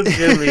bedroom,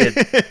 Julian.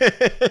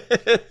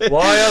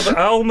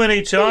 How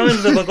many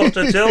times have I got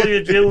to tell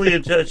you,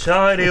 Julian, to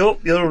tidy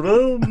up your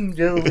room,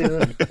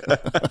 Julian?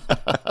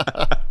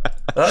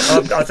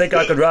 I think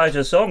I could write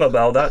a song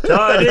about that.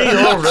 Tidy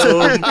your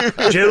room,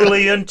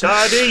 Julian,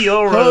 tidy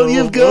your room. All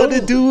you've got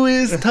to do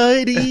is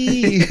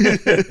tidy.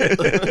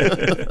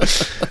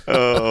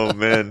 Oh,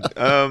 man.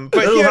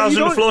 But Who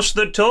hasn't flushed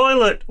the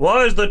toilet?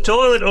 Why is the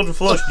toilet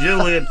unflushed,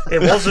 Julian?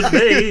 It wasn't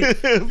me.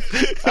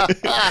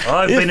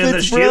 I've been in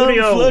the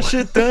studio. Flush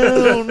it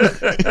down.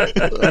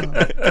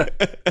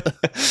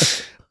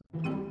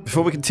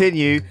 Before we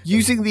continue,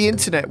 using the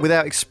internet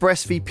without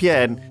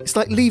ExpressVPN, it's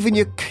like leaving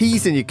your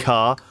keys in your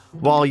car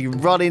while you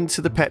run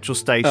into the petrol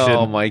station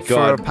Oh my god.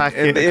 for a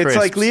packet of It's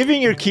crisps. like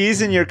leaving your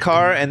keys in your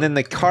car and then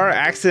the car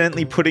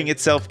accidentally putting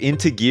itself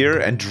into gear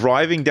and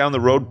driving down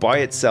the road by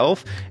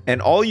itself, and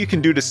all you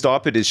can do to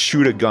stop it is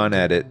shoot a gun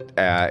at it,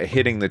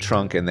 hitting the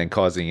trunk and then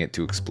causing it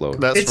to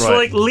explode. That's It's right.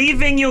 like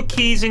leaving your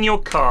keys in your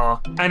car,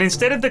 and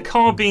instead of the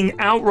car being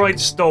outright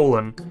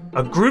stolen,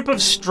 a group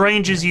of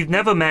strangers you've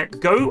never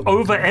met go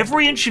over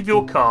every inch of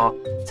your car,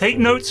 take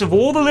notes of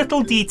all the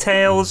little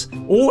details,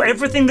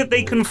 everything that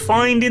they can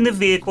find in the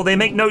vehicle. They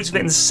make notes of it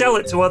and sell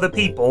it to other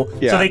people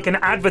so they can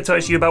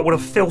advertise to you about what a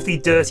filthy,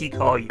 dirty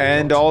car you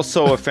And got.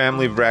 also a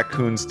family of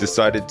raccoons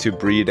decided to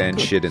breed and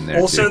shit in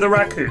there Also too. the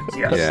raccoons,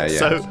 yes.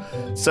 Yeah.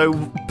 So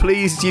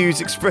please use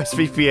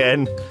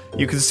ExpressVPN.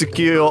 You can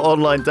secure your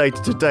online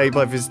data today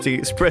by visiting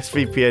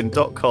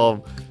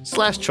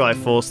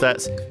expressvpn.com/Triforce.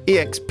 That's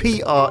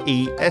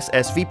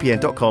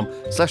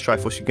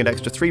expressvpn.com/Triforce. You get an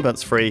extra 3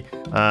 months free,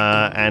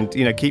 and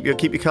keep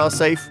your car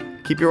safe.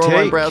 Keep your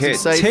online browsing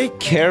safe. Take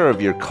care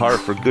of your car,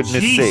 for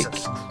goodness Jesus sake.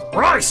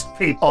 Christ,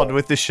 people! On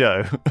with the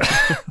show.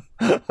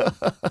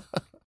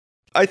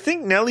 I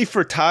think Nelly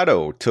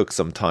Furtado took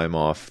some time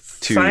off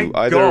to Thank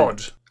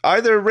God.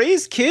 either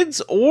raise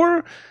kids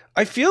or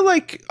I feel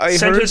like I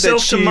Send heard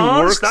herself that to she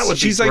Mars? works. That would be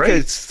she's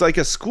great. like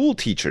a school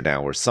teacher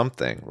now or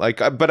something.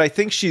 But I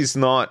think she's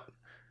not.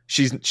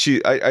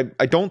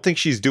 I don't think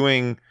she's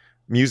doing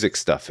music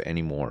stuff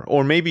anymore.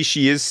 Or maybe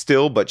she is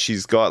still, but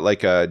she's got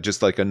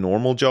just a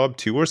normal job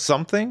too or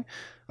something.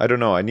 I don't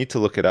know. I need to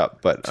look it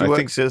up, but She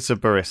works as a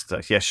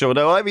barista. Yeah, sure.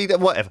 No, I mean,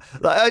 whatever.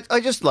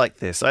 I just like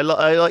this. I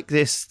like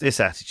this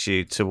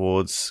attitude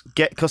towards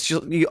because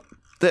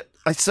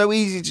it's so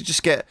easy to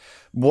just get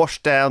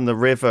washed down the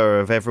river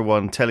of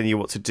everyone telling you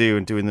what to do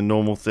and doing the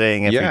normal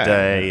thing every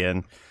day,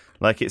 and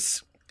I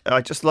just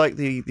like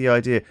the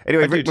idea.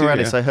 Anyway, Rick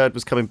Moranis, I heard,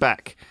 was coming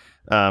back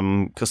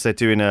because they're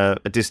doing a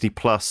Disney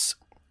Plus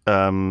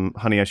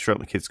Honey, I Shrunk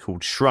the Kids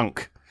called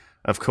Shrunk.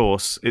 Of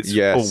course,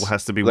 all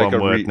has to be like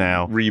one word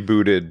now.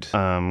 Rebooted.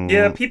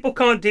 Yeah, people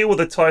can't deal with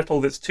a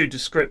title that's too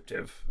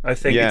descriptive. I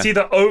think it's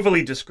either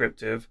overly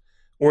descriptive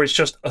or it's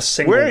just a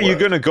single Where are you word.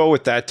 going to go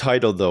with that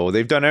title, though?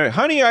 They've done it.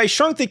 Honey, I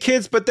Shrunk the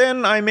Kids, but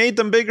then I made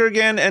them bigger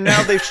again, and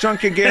now they've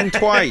shrunk again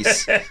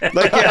twice.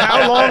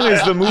 How long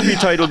is the movie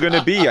title going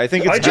to be? I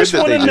think it's good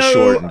that they just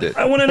shortened it.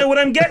 I want to know what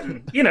I'm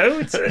getting. You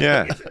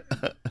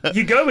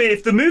go in,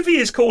 if the movie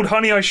is called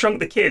Honey, I Shrunk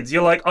the Kids,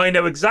 you're like, I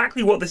know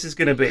exactly what this is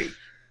going to be.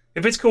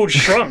 If it's called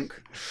Shrunk,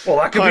 well,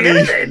 that could be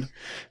anything.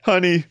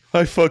 Honey,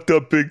 I fucked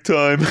up big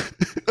time.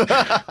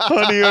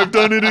 Honey, I've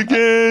done it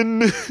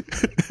again.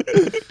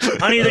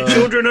 Honey, the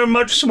children are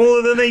much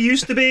smaller than they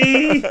used to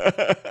be.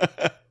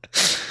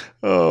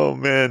 Oh,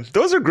 man.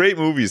 Those are great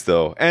movies,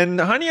 though. And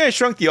Honey, I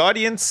Shrunk the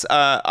Audience,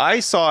 I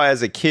saw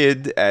as a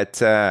kid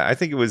at, I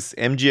think it was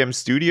MGM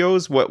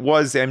Studios, what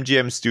was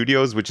MGM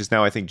Studios, which is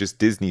now, I think, just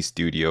Disney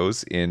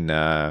Studios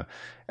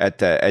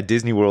at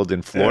Disney World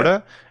in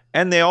Florida. Yeah.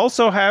 And they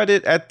also had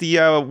it at the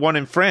one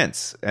in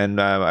France.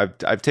 And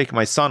I've taken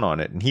my son on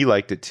it, and he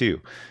liked it,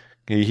 too.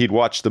 He'd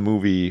watched the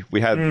movie.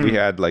 We had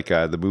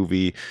the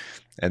movie.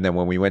 And then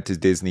when we went to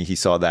Disney, he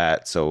saw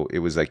that, so it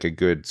was like a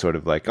good sort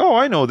of like, oh,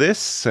 I know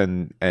this,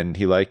 and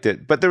he liked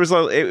it. But it was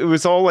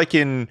all like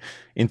in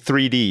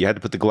 3D. You had to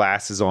put the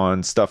glasses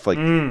on, stuff like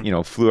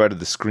flew out of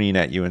the screen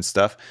at you and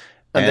stuff.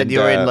 And then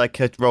you're in like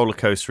a roller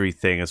coastery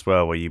thing as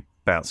well, where you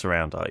bounce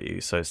around, are you?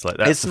 So it's like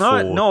that's it's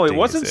not. No, it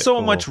wasn't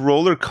so much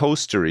roller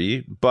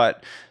coastery,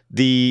 but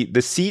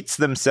the seats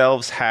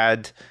themselves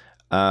had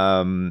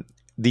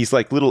these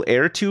like little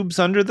air tubes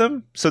under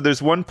them. So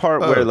there's one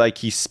part where like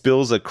he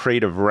spills a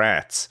crate of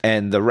rats,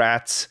 and the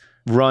rats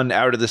run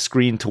out of the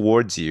screen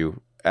towards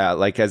you,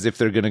 like as if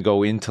they're going to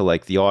go into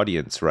like the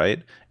audience,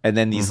 right? And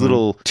then these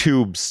little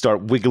tubes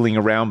start wiggling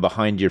around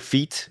behind your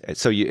feet,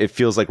 so it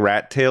feels like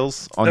rat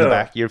tails on the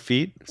back of your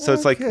feet. So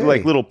it's like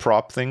little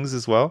prop things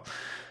as well.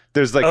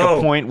 There's like a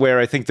point where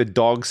I think the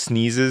dog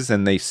sneezes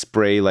and they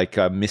spray like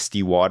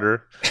misty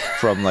water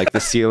from like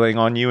the ceiling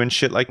on you and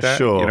shit like that.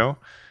 Sure. You know,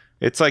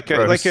 it's like an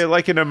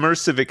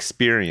immersive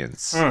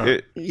experience.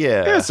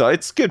 So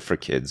it's good for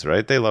kids,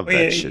 right? They love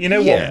that shit. You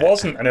know what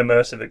wasn't an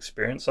immersive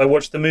experience? I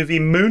watched the movie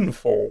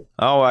Moonfall.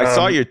 Oh, I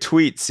saw your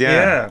tweets.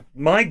 Yeah.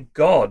 My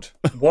God,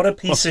 what a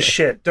piece of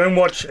shit! Don't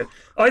watch it.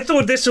 I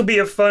thought this will be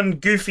a fun,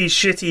 goofy,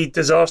 shitty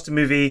disaster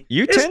movie.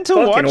 You tend to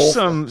watch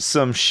some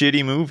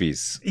shitty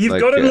movies.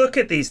 You've got to look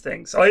at these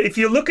things. If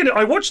you look at it,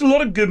 I watch a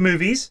lot of good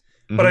movies,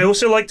 but I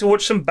also like to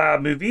watch some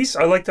bad movies.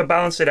 I like to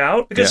balance it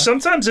out, because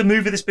sometimes a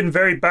movie that's been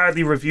very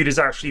badly reviewed is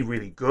actually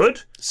really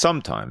good.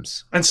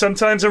 Sometimes. And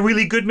sometimes a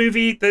really good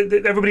movie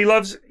that everybody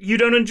loves, you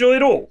don't enjoy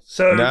at all.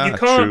 So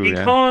you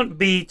can't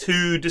be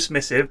too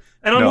dismissive.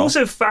 And I'm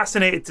also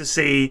fascinated to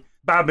see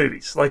bad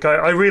movies. Like,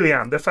 I really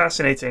am. They're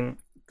fascinating.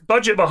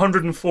 Budget of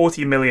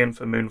 140 million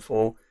for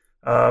Moonfall.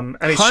 And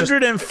it's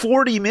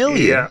 140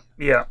 million?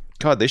 Yeah.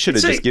 God, they should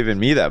have just given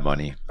me that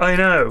money. I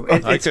know.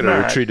 I could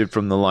have retreated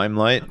from the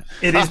limelight.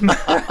 It is mad.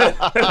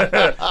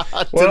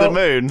 To the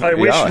moon. I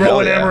wish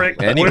Roland Emmerich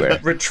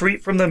would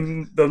retreat from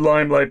the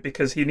limelight,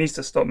 because he needs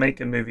to stop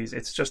making movies.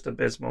 It's just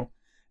abysmal.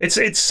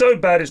 It's so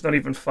bad it's not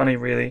even funny,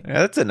 really. Yeah,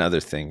 that's another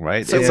thing,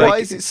 right? So why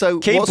is it so...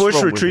 Kate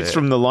Bush retreats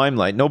from the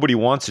limelight. Nobody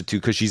wants her to,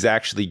 because she's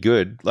actually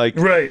good. Like,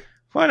 right.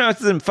 Why not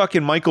then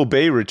fucking Michael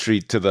Bay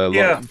retreat to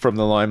from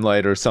the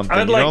limelight or something?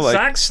 I'd like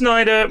Zack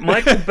Snyder,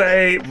 Michael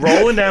Bay,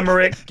 Roland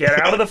Emmerich, get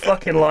out of the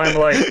fucking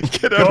limelight.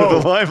 Get out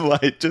of the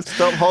limelight. Just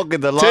stop hogging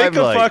the limelight. Take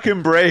a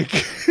fucking break.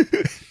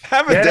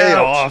 Have a day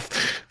off.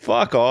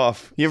 Fuck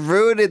off. You're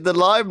ruining the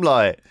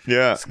limelight.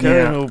 Yeah. It's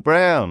going all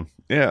brown.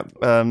 Yeah.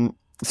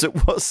 So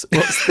what's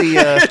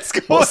the it's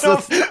going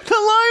off.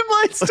 The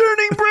limelight's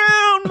turning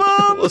brown,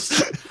 Mom.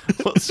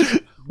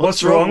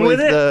 What's wrong with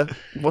it?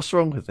 What's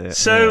wrong with it?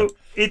 So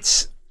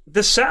it's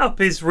the setup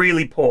is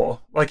really poor.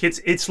 Like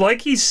it's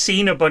like he's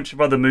seen a bunch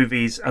of other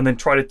movies and then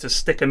tried to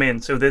stick them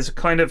in. So there's a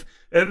kind of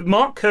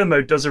Mark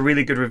Kermode does a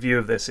really good review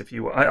of this.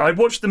 I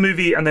watched the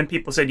movie and then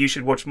people said you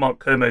should watch Mark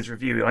Kermode's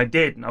review, and I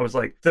did, and I was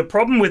like, the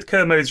problem with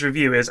Kermode's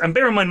review is, and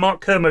bear in mind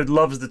Mark Kermode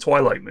loves the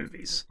Twilight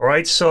movies. All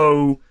right,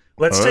 so.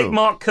 Let's take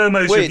Mark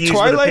Kermode's reviews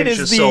Twilight with a pinch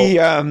is of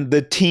salt.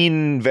 the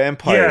teen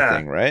vampire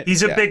thing, right?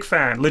 He's a big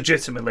fan,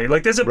 legitimately.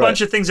 Like, there's a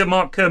bunch of things that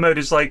Mark Kermode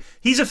is like.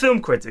 He's a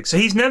film critic, so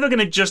he's never going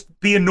to just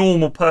be a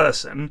normal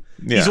person.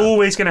 Yeah. He's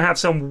always going to have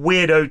some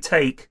weirdo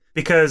take,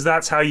 because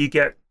that's how you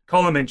get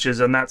column inches,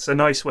 and that's a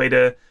nice way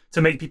to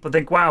make people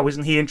think, wow,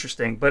 isn't he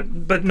interesting?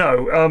 But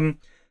no,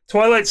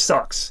 Twilight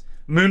sucks.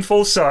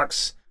 Moonfall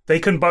sucks. They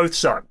can both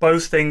suck.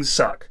 Both things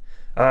suck.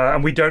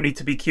 And we don't need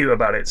to be cute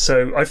about it.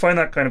 So I find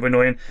that kind of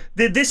annoying.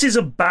 This is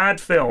a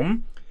bad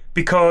film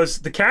because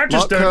the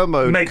characters don't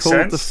make sense. Mark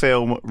Kermode called the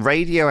film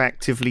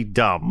radioactively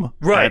dumb.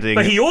 Right,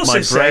 but he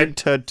also said... My brain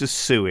turned to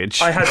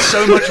sewage. I had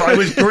so much... I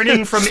was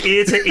grinning from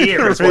ear to ear.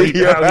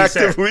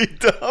 Radioactively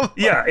dumb.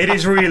 Yeah, it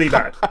is really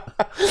bad.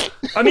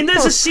 I mean,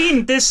 there's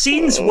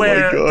scenes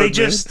where they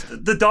just...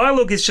 Man. The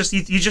dialogue is just...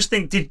 You just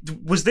think,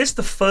 was this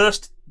the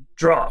first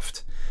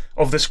draft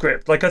of the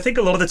script? Like, I think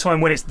a lot of the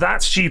time when it's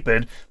that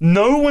stupid,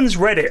 no one's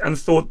read it and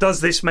thought, does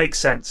this make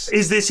sense?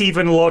 Is this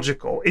even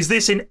logical? Is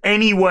this in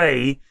any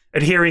way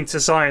adhering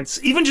to science?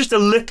 Even just a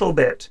little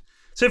bit.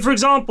 So, for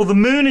example, the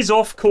moon is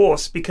off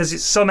course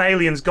because some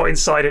aliens got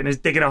inside it and is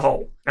digging a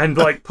hole and,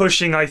 like,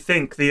 pushing, I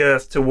think, the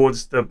Earth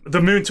towards the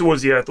moon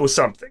towards the Earth or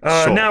something.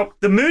 Sure. Now,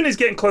 the moon is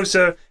getting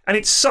closer and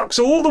it sucks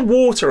all the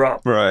water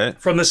up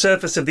from the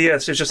surface of the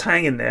Earth, so it's just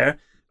hanging there.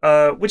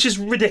 Which is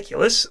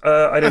ridiculous.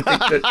 I don't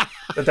think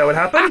that would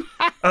happen.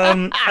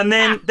 And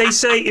then they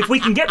say, if we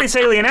can get this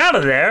alien out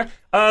of there,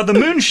 the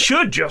moon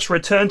should just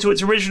return to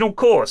its original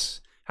course.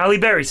 Halle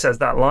Berry says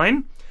that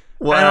line.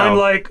 Wow. And I'm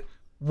like,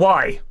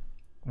 why?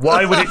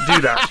 Why would it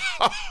do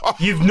that?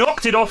 You've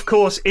knocked it off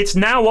course. It's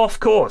now off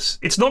course.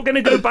 It's not going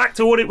to go back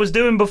to what it was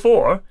doing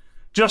before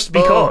just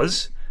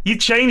because... You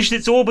changed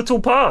its orbital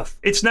path.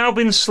 It's now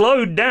been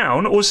slowed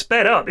down or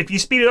sped up. If you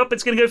speed it up,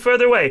 it's going to go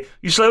further away.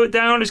 You slow it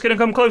down, it's going to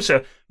come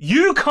closer.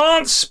 You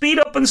can't speed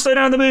up and slow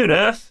down the moon,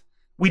 Earth.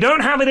 We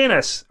don't have it in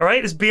us, all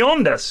right? It's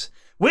beyond us.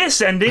 We're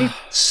sending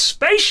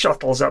space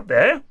shuttles up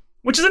there,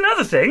 which is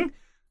another thing.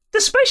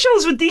 The space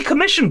shuttles were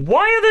decommissioned.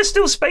 Why are there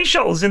still space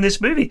shuttles in this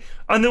movie?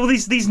 And there were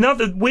these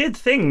other weird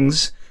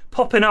things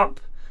popping up.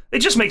 It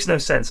just makes no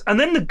sense. And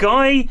then the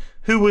guy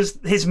who was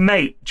his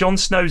mate, Jon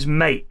Snow's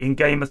mate in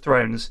Game of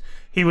Thrones,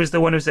 he was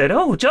the one who said,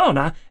 "Oh, John,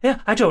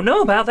 I don't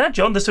know about that,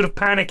 John." The sort of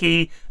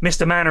panicky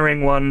Mr.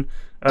 Mannering one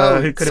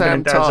who could have been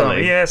in Dad's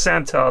Army. Yeah,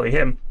 Sam Tarly,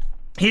 him.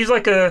 He's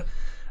like a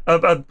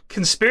a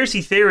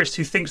conspiracy theorist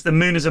who thinks the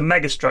moon is a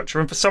megastructure,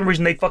 and for some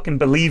reason they fucking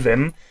believe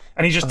him,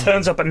 and he just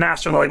turns up at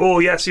NASA and they're like, oh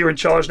yes, you're in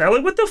charge now.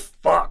 Like, what the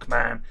fuck,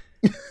 man?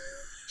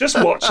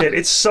 Just watch it.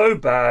 It's so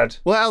bad.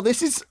 Wow,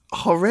 this is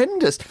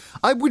horrendous.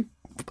 I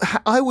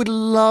would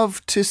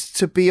love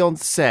to be on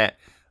set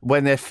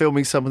when they're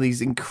filming some of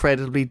these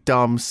incredibly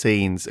dumb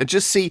scenes and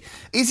just see,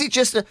 is it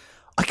just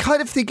I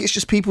kind of think it's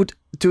just people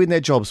doing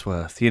their job's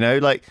worth, you know,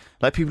 like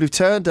people who've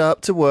turned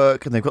up to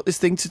work and they've got this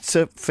thing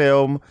to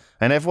film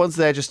and everyone's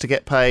there just to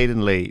get paid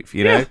and leave,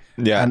 you know?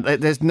 Yeah. And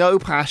there's no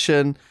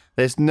passion,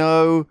 there's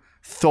no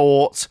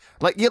thought.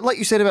 Like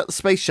you said about the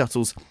space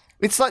shuttles,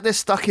 it's like they're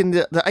stuck in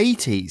the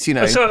 80s, you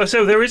know?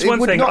 So there is one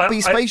thing. It would not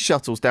be space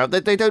shuttles now.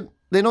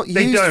 They're not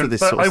used for this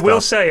sort of stuff. But I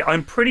will say,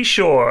 I'm pretty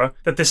sure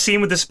that the scene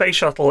with the space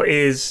shuttle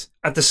is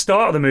at the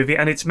start of the movie,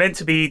 and it's meant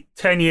to be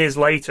 10 years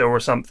later or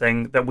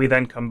something that we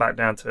then come back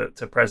down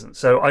to present.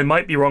 So I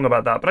might be wrong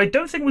about that, but I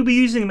don't think we'll be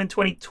using them in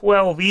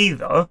 2012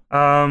 either.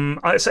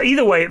 So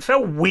either way, it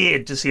felt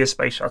weird to see a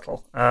space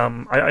shuttle.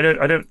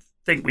 I don't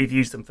think we've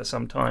used them for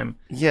some time.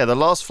 Yeah, the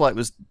last flight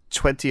was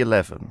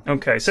 2011.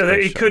 Okay, so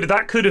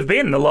that could have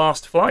been the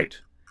last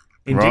flight.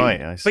 Indeed.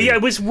 Right, I see. But yeah,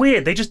 it was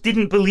weird. They just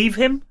didn't believe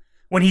him.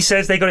 When he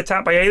says they got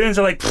attacked by aliens,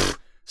 they're like,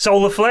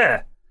 solar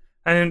flare.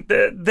 And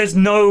there's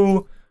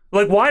no...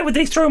 Like, why would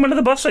they throw him under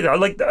the bus like that?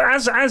 Like,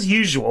 as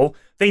usual,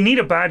 they need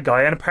a bad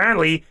guy, and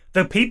apparently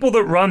the people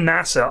that run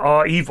NASA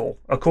are evil,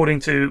 according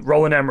to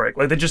Roland Emmerich.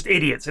 Like, they're just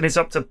idiots, and it's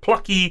up to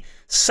plucky,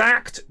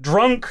 sacked,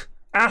 drunk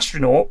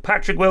astronaut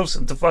Patrick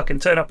Wilson to fucking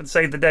turn up and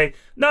save the day.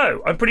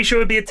 No, I'm pretty sure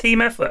it would be a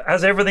team effort,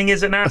 as everything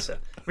is at NASA.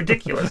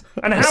 Ridiculous.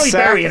 And Halle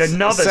Berry in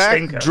another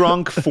stinker.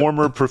 Drunk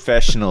former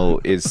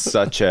professional is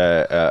such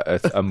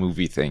a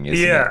movie thing,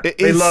 isn't it?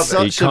 It is love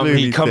such it. a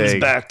movie He comes thing.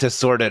 back to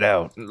sort it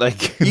out.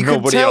 Like, You could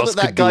nobody tell else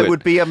that could guy do it.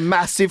 would be a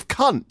massive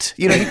cunt.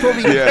 You know, he'd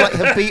probably like,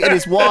 have beaten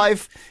his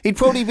wife. He'd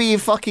probably be a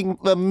fucking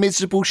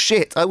miserable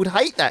shit. I would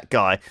hate that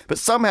guy. But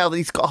somehow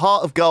he's got a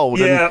heart of gold.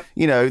 Yeah. And,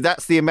 you know,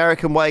 that's the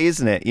American way,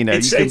 isn't it? You know,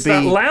 It's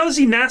that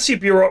lousy NASA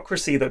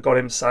bureaucracy that got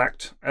him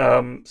sacked.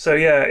 So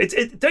yeah,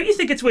 don't you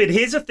think it's weird?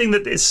 Here's a thing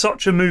that is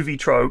such a movie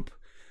trope.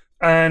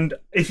 And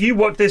if you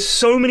watch, there's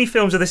so many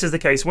films where this is the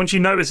case. Once you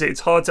notice it,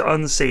 it's hard to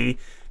unsee.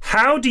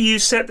 How do you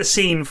set the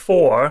scene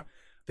for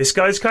this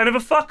guy's kind of a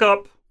fuck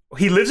up?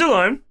 He lives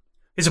alone.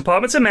 His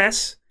apartment's a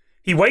mess.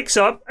 He wakes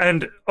up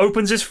and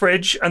opens his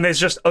fridge, and there's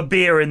just a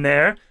beer in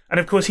there. And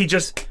of course, he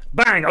just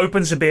bang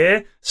opens the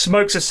beer,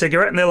 smokes a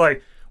cigarette, and they're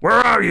like, "Where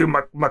are you,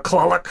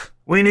 McCulloch?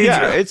 We need you."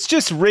 Yeah, it's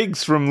just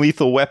Riggs from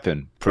Lethal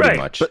Weapon, pretty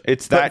much.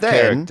 It's that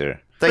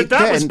character. They other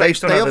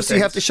obviously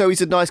have things. to show he's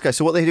a nice guy.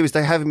 So what they do is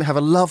they have him have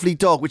a lovely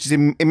dog, which is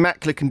in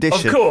immaculate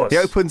condition. Of course. He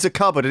opens a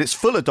cupboard and it's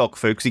full of dog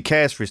food because he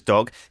cares for his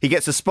dog. He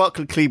gets a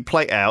sparkling clean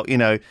plate out, you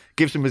know,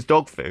 gives him his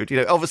dog food. You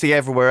know, obviously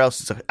everywhere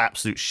else is an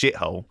absolute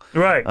shithole.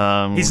 Right.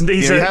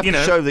 You have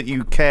to show that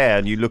you care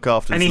and you look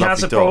after this and he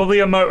has lovely dog. probably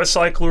a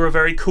motorcycle or a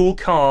very cool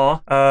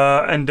car.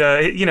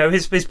 You know,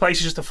 his place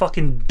is just a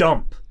fucking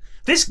dump.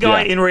 This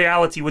guy in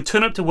reality would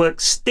turn up to work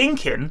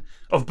stinking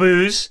of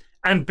booze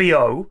and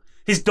BO.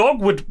 His dog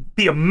would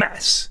be a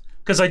mess.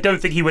 Because I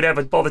don't think he would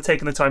ever bother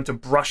taking the time to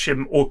brush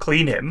him or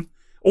clean him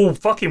or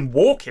fucking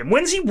walk him.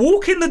 When's he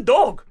walking the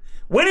dog?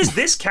 When is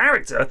this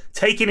character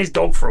taking his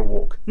dog for a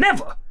walk?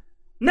 Never.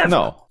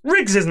 No.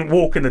 Riggs isn't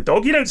walking the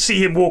dog. You don't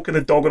see him walking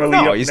the dog on a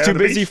lead No, up he's and too down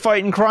the busy beach.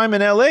 fighting crime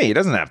in LA. He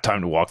doesn't have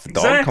time to walk the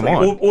dog. Exactly. Come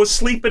on. Or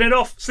sleeping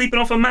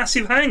off a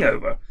massive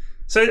hangover.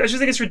 So I just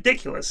think it's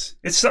ridiculous.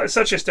 It's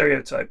such a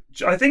stereotype.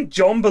 I think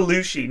John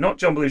Belushi, not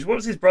John Belushi, what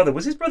was his brother?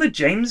 Was his brother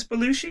James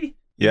Belushi?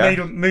 Yeah. He made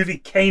a movie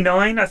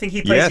K9. I think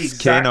he plays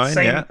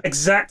the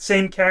exact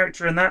same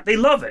character in that. They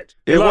love it.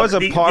 It was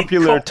a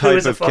popular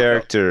type of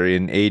character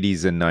in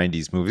 80s and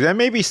 90s movies. And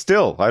maybe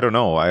still. I don't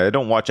know. I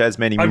don't watch as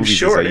many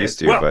movies as I used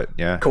to. Well, but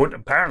yeah.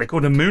 Apparently,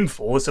 according to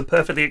Moonfall, it's a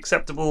perfectly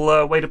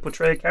acceptable way to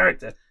portray a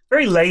character.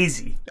 Very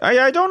lazy.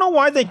 I don't know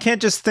why they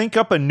can't just think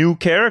up a new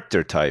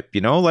character type, you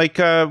know? Like,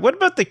 what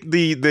about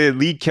the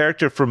lead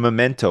character from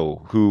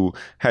Memento who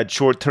had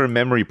short-term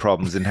memory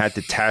problems and had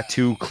to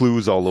tattoo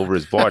clues all over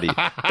his body?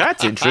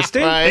 That's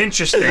interesting. Right.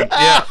 Interesting,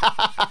 yeah.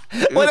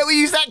 Why don't we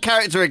use that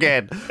character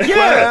again?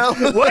 Yeah.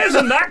 Why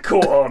isn't that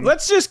caught on?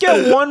 Let's just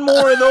get one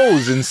more of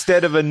those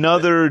instead of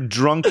another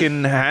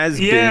drunken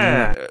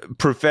has-been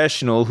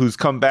professional who's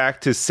come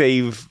back to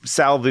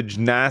salvage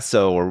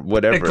NASA or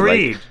whatever.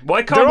 Agreed. Like,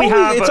 why can't we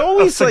have it's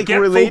always like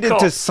related cop?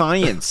 to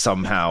science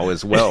somehow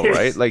as well,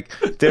 right? Like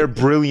they're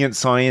brilliant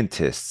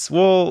scientists.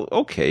 Well,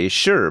 okay,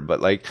 sure,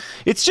 but like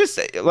it's just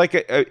like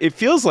it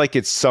feels like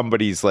it's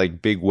somebody's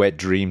like big wet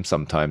dream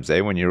sometimes,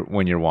 when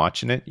you're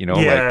watching it, you know?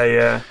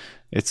 Yeah.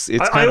 It's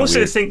I also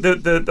weird. think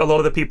that a lot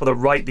of the people that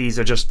write these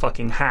are just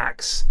fucking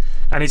hacks,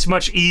 and it's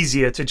much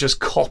easier to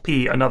just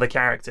copy another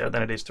character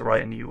than it is to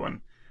write a new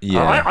one.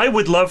 Yeah, I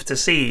would love to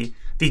see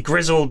the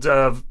grizzled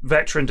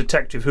veteran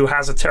detective who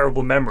has a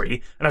terrible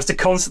memory and has to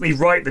constantly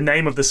write the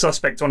name of the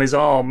suspect on his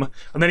arm,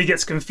 and then he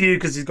gets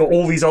confused because he's got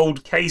all these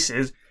old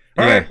cases.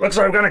 All right, looks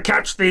like we're going to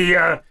catch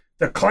the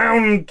the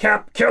clown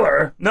cap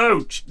killer.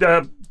 No,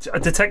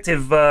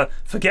 Detective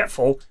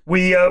Forgetful.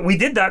 We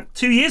did that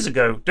 2 years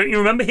ago. Don't you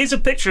remember? Here's a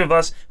picture of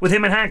us with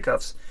him in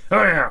handcuffs.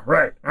 Oh yeah,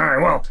 right. All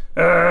right. Well,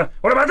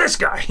 what about this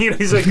guy?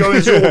 He's like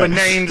going through all the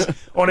names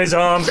on his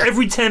arms.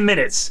 Every 10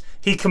 minutes,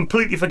 he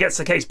completely forgets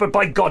the case. But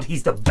by God,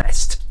 he's the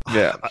best.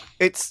 Yeah,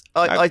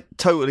 I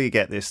totally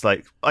get this.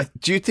 Like,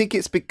 do you think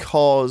it's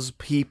because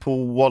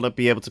people want to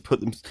be able to put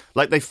them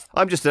like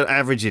I'm just an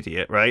average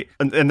idiot, right?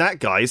 And that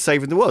guy is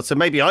saving the world, so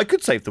maybe I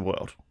could save the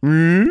world.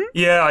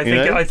 Yeah,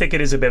 I think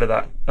it is a bit of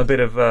that, a bit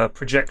of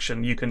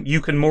projection. You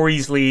can more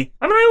easily.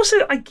 I mean,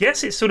 I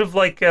guess it's sort of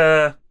like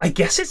I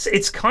guess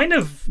it's kind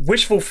of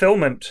wish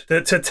fulfillment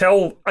to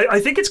tell. I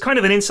think it's kind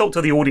of an insult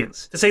to the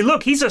audience to say,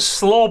 look, he's a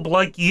slob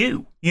like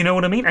you. You know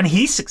what I mean? And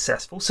he's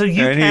successful, so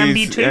you can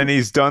be too. And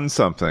he's done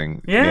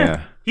something.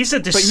 Yeah. He's a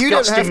disgusting, but you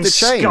don't have to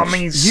change.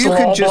 Scummy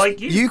slob like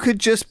you. You could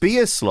just be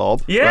a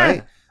slob,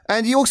 right?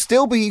 And you'll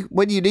still be,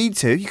 when you need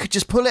to, you could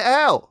just pull it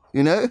out,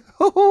 you know?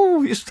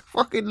 You just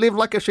fucking live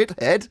like a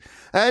shithead.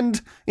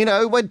 And,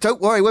 don't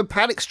worry, when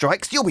panic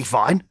strikes, you'll be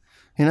fine,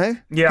 you know?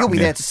 Yeah. You'll be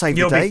there to save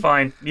the day. You'll be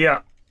fine,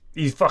 yeah.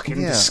 You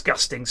fucking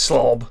disgusting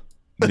slob.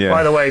 Yeah.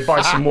 By the way,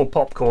 buy some more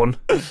popcorn.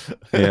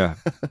 Yeah,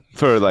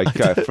 for like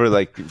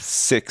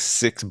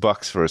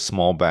 $6 for a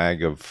small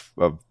bag of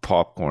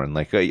popcorn.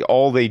 Like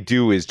all they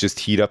do is just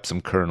heat up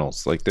some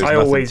kernels. Like there's nothing to it.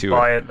 I always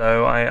buy it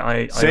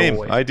though.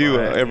 Same. I do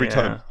every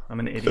time. I'm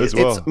an idiot as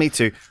well. Me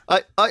too.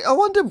 I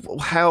wonder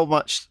how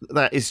much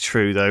that is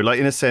true though. Like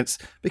in a sense,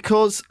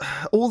 because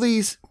all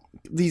these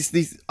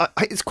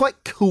it's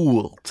quite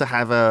cool to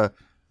have a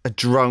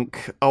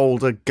drunk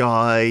older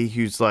guy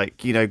who's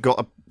like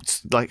got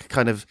a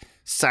kind of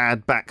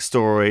sad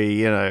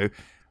backstory,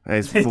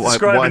 his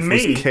wife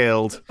was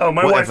killed. Oh,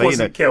 my wife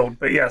wasn't killed,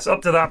 but yes,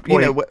 up to that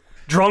point,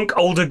 drunk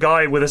older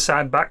guy with a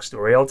sad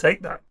backstory, I'll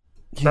take that.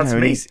 That's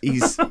me.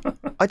 He's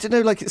I don't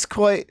know, like it's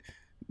quite.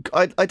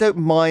 I don't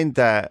mind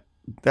that.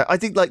 I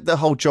think like the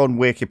whole John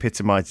Wick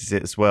epitomizes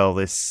it as well.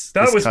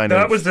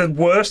 That was the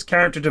worst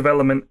character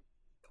development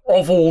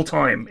of all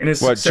time in a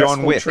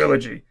successful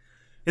trilogy.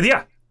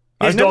 Yeah.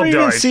 I've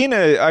never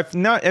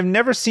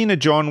seen a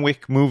John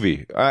Wick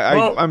movie.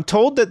 I'm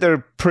told that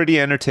they're pretty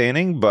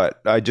entertaining, but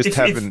I just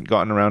haven't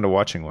gotten around to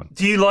watching one.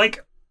 Do you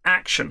like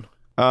action?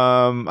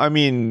 I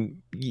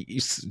mean,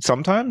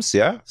 sometimes,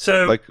 yeah.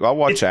 So like I'll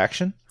watch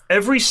action.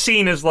 Every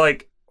scene is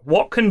like,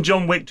 what can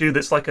John Wick do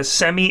that's like a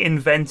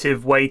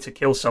semi-inventive way to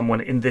kill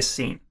someone in this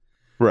scene?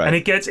 Right. And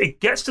it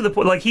gets to the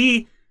point like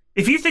if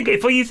you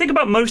think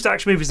about most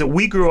action movies that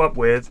we grew up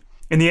with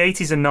in the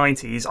 80s and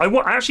 90s, I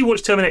actually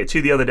watched Terminator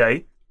 2 the other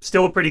day.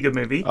 Still a pretty good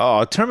movie.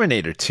 Oh,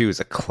 Terminator 2 is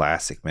a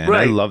classic, man.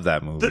 Right. I love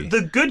that movie.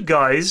 The good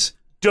guys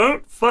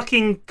don't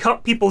fucking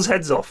cut people's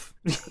heads off.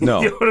 No.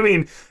 You know what I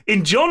mean?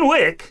 In John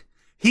Wick,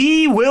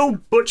 he will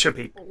butcher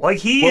people. Like,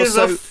 he is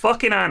a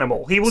fucking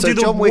animal. He will do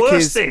the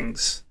worst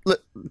things.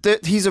 Look,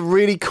 he's a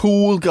really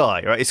cool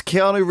guy, right? It's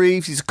Keanu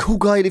Reeves. He's a cool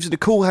guy. He lives in a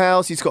cool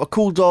house. He's got a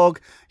cool dog.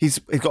 He's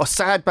got a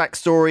sad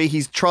backstory.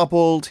 He's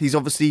troubled. He's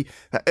obviously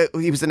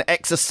he was an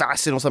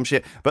ex-assassin or some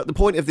shit. But the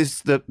point of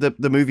this,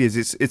 the movie is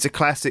it's a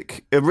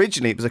classic.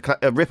 Originally, it was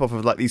a rip-off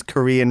of like these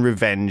Korean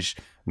revenge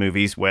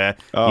movies where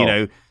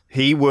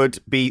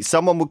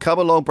someone would come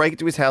along, break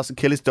into his house, and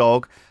kill his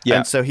dog. Yeah.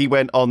 And so he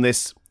went on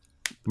this.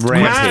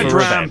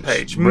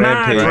 Rampage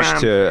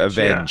to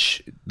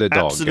avenge the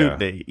dog.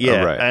 Absolutely,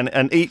 yeah. Right.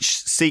 And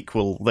each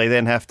sequel, they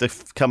then have to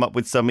come up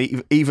with some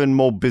even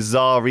more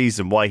bizarre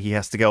reason why he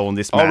has to go on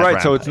this mad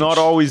rampage. So it's not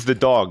always the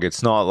dog.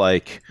 It's not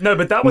like... No,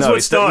 but that was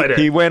what started it.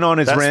 He went on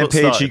his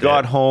rampage, he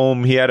got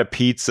home, he had a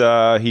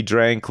pizza, he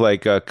drank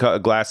like a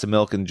glass of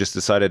milk and just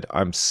decided,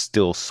 I'm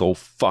still so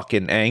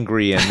fucking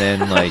angry, and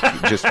then like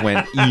just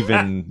went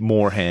even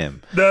more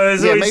ham.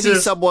 Maybe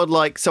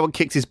someone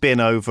kicked his bin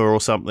over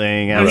or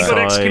something. And he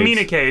got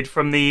excommunicated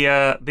from the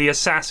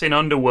assassin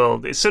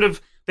underworld. It's sort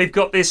of, they've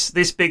got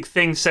this big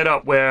thing set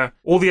up where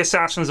all the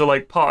assassins are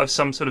like part of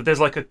some sort of, there's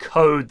like a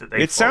code that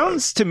they follow.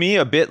 Sounds to me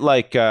a bit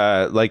like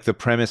the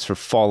premise for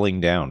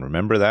Falling Down.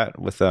 Remember that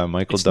with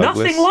Michael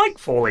Douglas? It's nothing like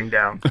Falling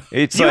Down.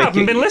 You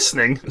haven't been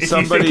listening.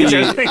 Somebody, if you think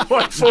it's anything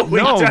like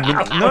Falling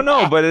Down.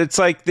 No, but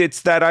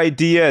it's that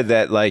idea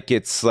that like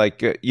it's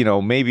like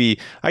maybe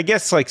I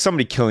guess like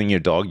somebody killing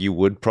your dog, you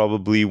would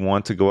probably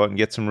want to go out and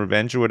get some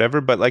revenge or whatever.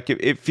 But like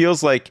it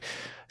feels like.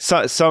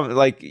 Some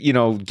like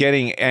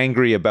getting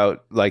angry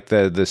about like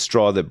the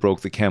straw that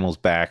broke the camel's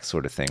back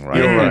sort of thing, right?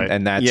 You're right.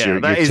 And that's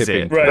your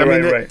tipping.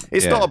 Right.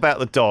 It's not about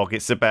the dog.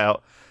 It's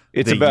about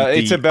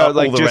It's about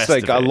like just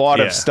like a lot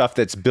of stuff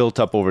that's built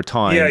up over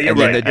time. Yeah, and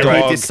then the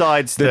dog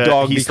decides the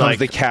dog becomes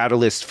the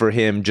catalyst for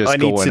him just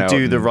going out. I need to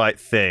do the right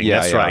thing.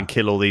 That's right, and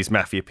kill all these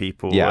mafia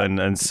people. Yeah.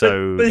 And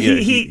so But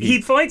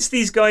he fights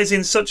these guys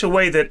in such a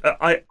way that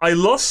I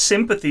lost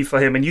sympathy for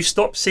him, and you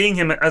stop seeing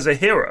him as a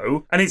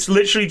hero, and it's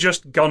literally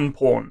just gun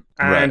porn.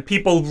 And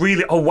people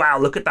really, oh wow,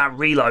 look at that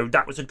reload.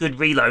 That was a good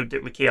reload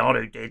that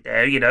Keanu did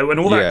there, and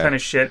all that kind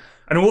of shit.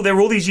 And there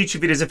are all these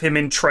YouTube videos of him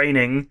in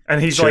training,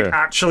 and he's like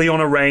actually on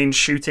a range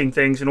shooting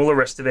things and all the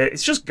rest of it.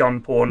 It's just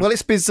gun porn. Well,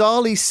 it's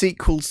bizarrely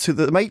sequels to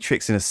The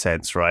Matrix in a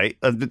sense, right?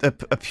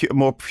 A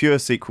more pure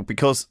sequel,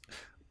 because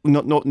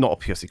not a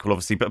pure sequel,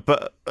 obviously,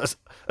 but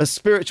a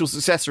spiritual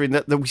successor in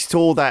that we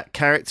saw that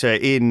character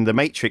in The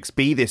Matrix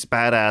be this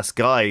badass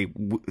guy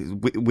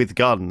with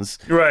guns,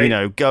 right? You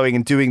know, going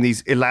and doing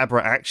these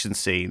elaborate action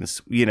scenes,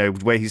 you know,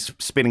 where he's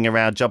spinning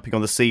around, jumping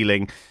on the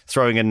ceiling,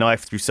 throwing a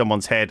knife through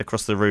someone's head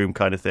across the room,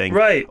 kind of thing.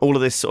 Right. All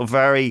of this sort of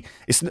very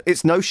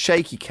it's no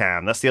shaky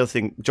cam. That's the other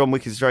thing. John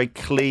Wick is very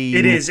clean.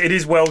 It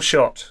is well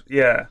shot.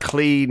 Yeah.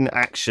 Clean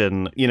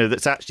action, you know,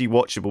 that's actually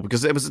watchable,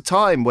 because there was a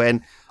time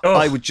when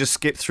I would just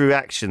skip through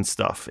action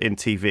stuff in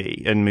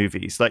TV and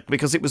movies, like,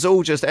 because it was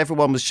all just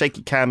everyone was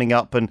shaky camming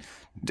up and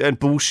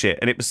bullshit,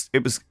 and it was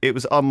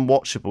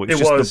unwatchable. It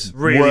was the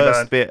really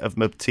worst bad bit of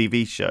my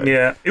TV show.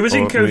 Yeah, it was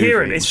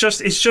incoherent. Movie. It's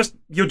just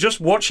you're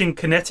just watching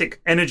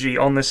kinetic energy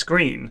on the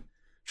screen,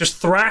 just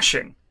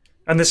thrashing,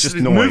 and this is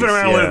moving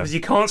around all over because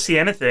you can't see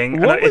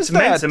anything. It's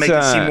meant to make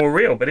it seem more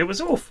real, but it was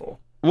awful.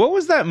 What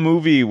was that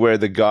movie where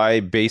the guy,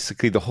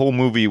 basically the whole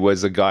movie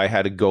was a guy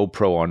had a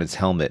GoPro on his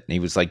helmet and he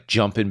was like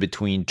jumping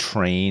between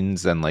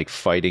trains and like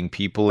fighting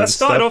people and stuff?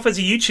 That started off as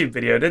a YouTube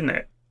video, didn't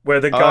it? Where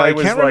the guy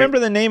was I can't remember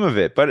the name of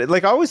it, but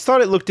like I always thought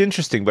it looked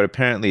interesting, but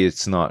apparently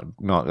it's not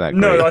that great.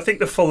 No, I think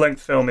the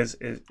full-length film is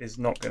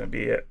not going to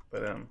be it,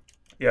 but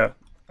yeah.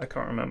 I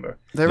can't remember.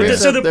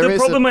 The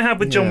problem I have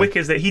with John Wick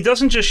is that he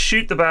doesn't just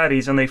shoot the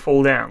baddies and they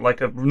fall down like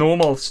a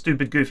normal,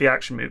 stupid, goofy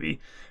action movie.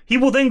 He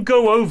will then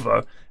go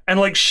over and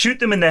like shoot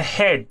them in the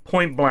head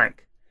point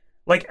blank,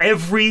 like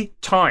every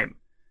time.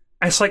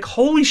 And it's like,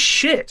 holy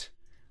shit!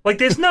 Like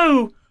there's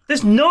no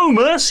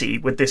mercy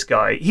with this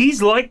guy.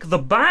 He's like the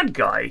bad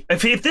guy.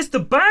 If the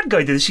bad guy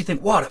did this, you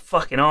think, what a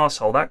fucking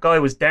asshole. That guy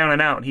was down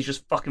and out and he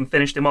just fucking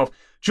finished him off.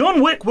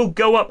 John Wick will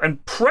go up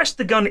and press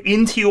the gun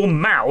into your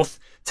mouth,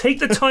 take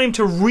the time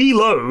to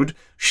reload,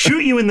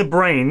 shoot you in the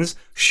brains,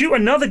 shoot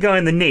another guy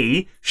in the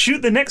knee,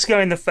 shoot the next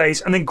guy in the face,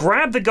 and then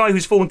grab the guy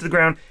who's fallen to the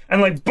ground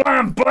and like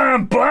blam,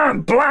 blam,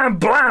 blam, blam,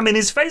 blam in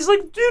his face.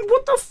 Like, dude,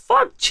 what the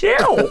fuck?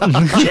 Chill.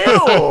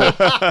 Chill.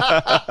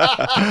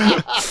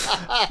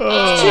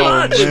 It's too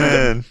much,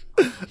 man.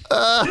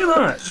 Too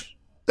much.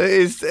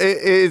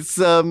 It's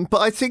but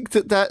I think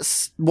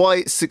that's why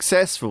it's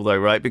successful though,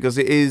 right? Because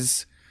it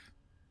is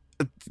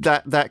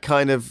that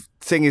kind of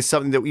thing is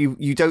something that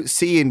you don't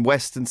see in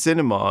Western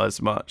cinema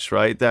as much,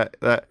 right?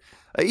 That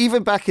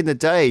even back in the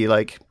day,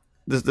 like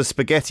the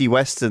spaghetti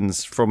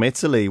westerns from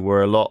Italy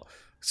were a lot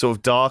sort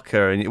of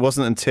darker, and it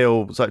wasn't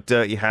until like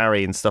Dirty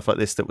Harry and stuff like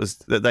this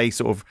that they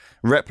sort of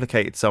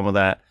replicated some of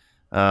that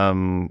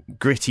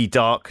gritty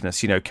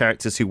darkness. You know,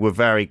 characters who were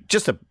very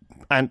just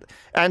an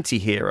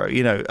anti-hero,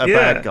 you know, a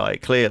bad guy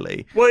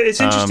clearly. Well, it's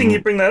interesting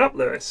you bring that up,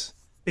 Lewis.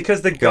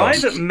 Because the guy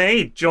that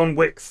made John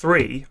Wick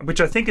 3,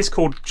 which I think is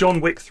called John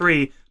Wick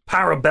 3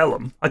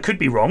 Parabellum, I could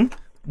be wrong.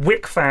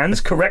 Wick fans,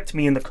 correct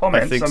me in the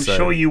comments. I'm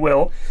sure you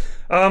will.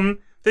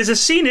 There's a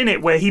scene in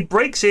it where he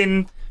breaks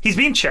in. He's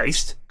being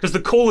chased because the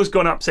call has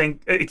gone up saying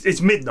it's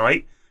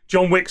midnight.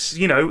 John Wick's,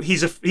 you know,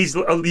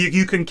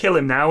 you can kill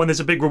him now, and there's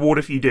a big reward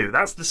if you do.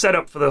 That's the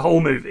setup for the whole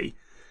movie.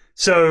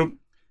 So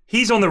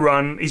he's on the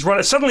run. He's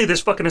running. Suddenly,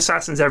 there's fucking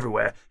assassins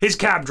everywhere. His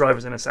cab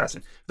driver's an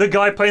assassin. The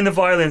guy playing the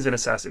violin's an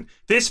assassin.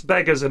 This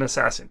beggar's an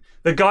assassin.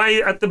 The guy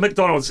at the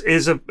McDonald's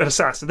is an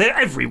assassin. They're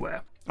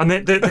everywhere. And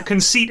the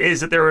conceit is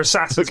that there are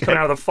assassins coming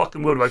out of the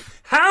fucking woodwork.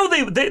 How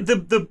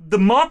the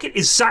market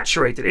is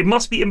saturated. It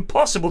must be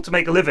impossible to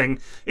make a living.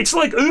 It's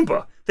like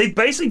Uber. They've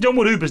basically done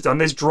what Uber's done.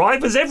 There's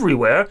drivers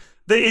everywhere.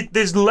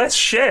 There's less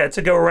share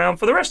to go around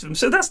for the rest of them.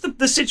 So that's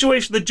the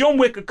situation. The John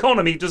Wick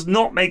economy does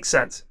not make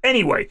sense.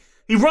 Anyway,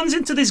 he runs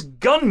into this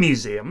gun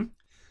museum,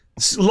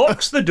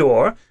 locks the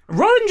door.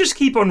 Rather than just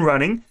keep on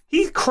running,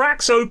 he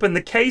cracks open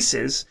the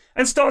cases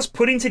and starts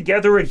putting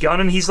together a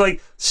gun, and he's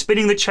like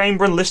spinning the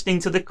chamber and listening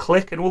to the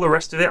click and all the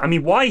rest of it. I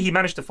mean, why he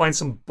managed to find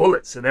some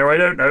bullets in there, I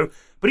don't know.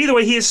 But either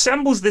way, he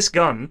assembles this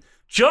gun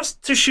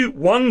just to shoot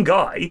one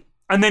guy,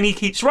 and then he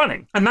keeps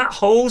running. And that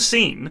whole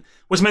scene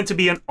was meant to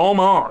be an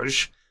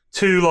homage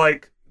to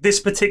like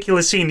this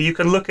particular scene. You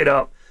can look it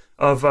up,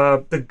 of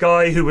the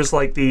guy who was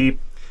like the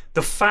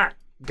fat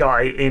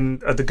guy in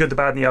The Good, the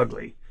Bad, and the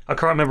Ugly. I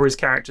can't remember his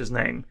character's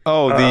name.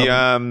 Oh,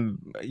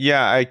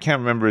 I can't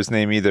remember his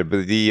name either,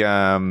 but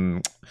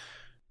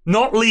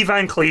not Lee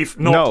Van Cleef,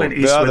 not Clint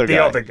Eastwood, the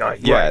other guy.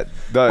 Yeah,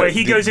 right. Where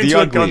he goes into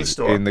a gun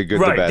store. In The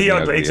Good, the Bad, the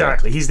Ugly,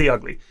 exactly. Yeah. He's the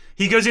Ugly.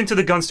 He goes into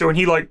the gun store and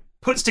he like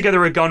puts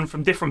together a gun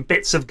from different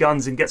bits of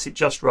guns and gets it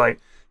just right.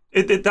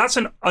 That's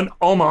an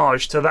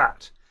homage to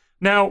that.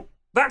 Now,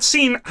 that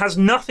scene has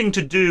nothing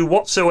to do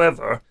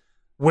whatsoever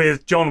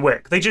with John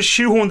Wick. They just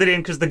shoehorned it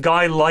in because the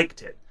guy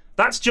liked it.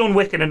 That's John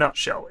Wick in a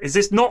nutshell.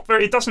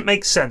 It doesn't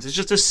make sense. It's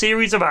just a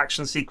series of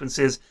action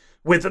sequences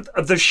with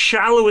the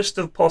shallowest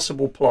of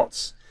possible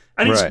plots.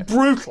 And it's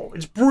brutal.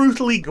 It's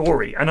brutally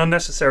gory and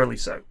unnecessarily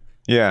so.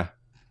 Yeah.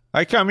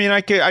 I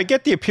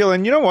get the appeal,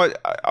 and you know what?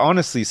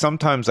 Honestly,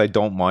 sometimes I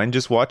don't mind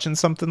just watching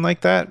something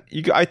like that.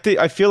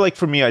 I feel like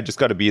for me, I just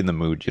got to be in the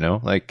mood, you know,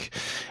 like,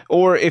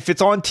 or if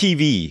it's on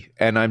TV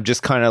and I'm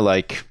just kind of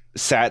like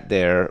sat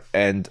there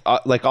and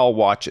like I'll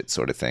watch it,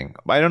 sort of thing.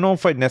 I don't know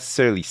if I'd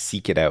necessarily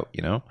seek it out,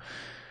 you know.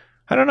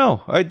 I don't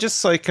know. I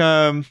just like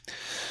I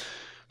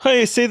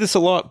say this a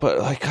lot, but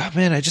like, oh,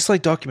 man, I just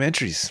like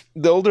documentaries.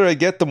 The older I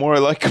get, the more I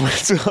like them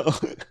as well.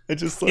 I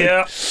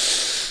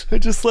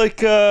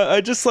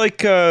just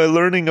like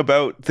learning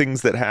about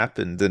things that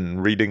happened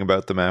and reading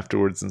about them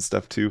afterwards and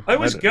stuff too. I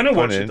was gonna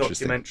watch a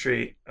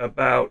documentary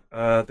about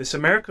this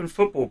American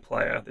football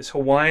player, this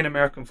Hawaiian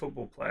American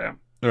football player,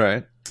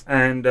 right?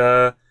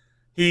 And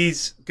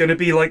he's gonna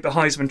be like the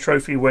Heisman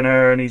Trophy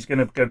winner, and he's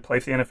gonna go play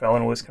for the NFL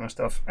and all this kind of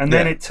stuff. And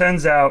then it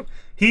turns out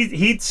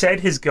he'd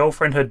said his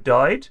girlfriend had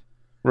died,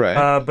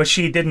 right? But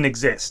she didn't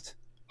exist.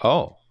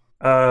 Oh.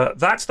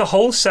 That's the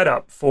whole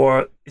setup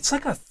for, it's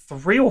like a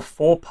 3 or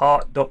 4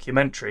 part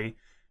documentary,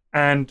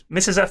 and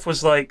Mrs. F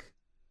was like,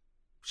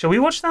 shall we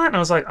watch that? And I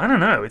was like, I don't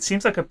know, it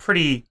seems like a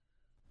pretty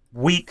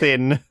weak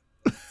thin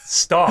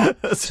start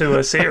to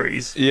a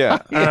series.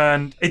 Yeah.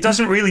 And it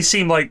doesn't really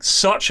seem like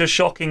such a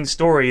shocking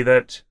story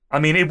that, I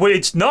mean,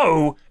 it's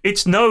no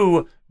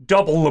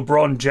double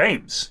LeBron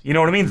James, you know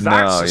what I mean?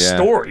 That's a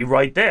story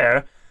right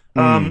there.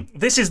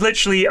 This is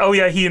literally,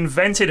 he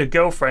invented a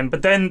girlfriend,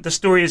 but then the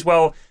story is,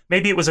 well,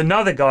 maybe it was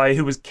another guy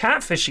who was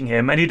catfishing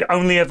him and he'd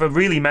only ever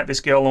really met this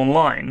girl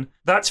online.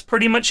 That's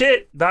pretty much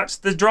it. That's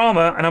the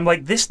drama. And I'm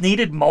like, this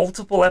needed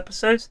multiple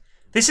episodes.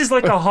 This is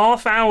like a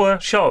half-hour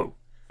show.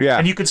 Yeah.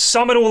 And you could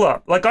sum it all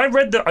up. Like, I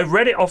read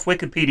it off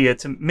Wikipedia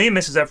to me and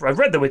Mrs. F. I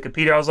read the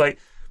Wikipedia. I was like,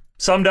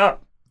 summed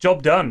up,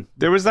 job done.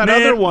 There was that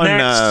other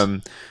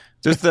one,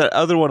 just the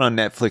other one on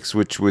Netflix,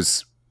 which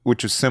was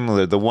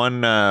similar. The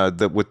one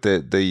that with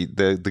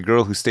the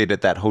girl who stayed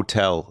at that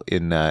hotel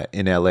in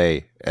LA,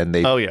 and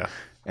they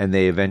and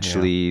they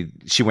eventually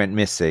she went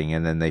missing,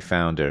 and then they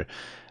found her.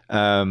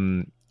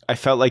 I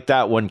felt like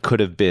that one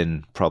could have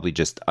been probably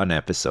just an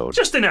episode.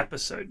 Just an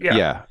episode, yeah.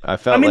 Yeah, I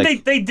felt. I mean,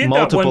 like they did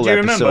that one. Do you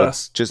remember?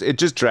 It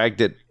just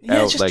dragged it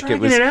out. Just like it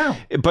was. It out.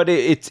 But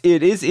it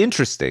is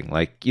interesting.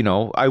 Like, you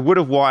know, I would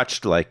have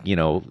watched like, you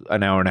know,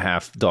 an hour and a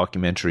half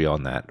documentary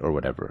on that or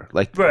whatever.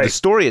 Like the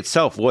story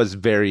itself was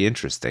very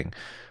interesting.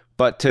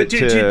 But do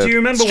you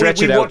remember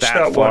stretch we it out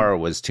that far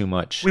was too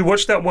much. We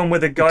watched that one where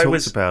the guy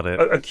was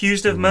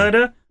accused of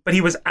murder, but he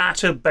was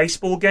at a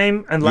baseball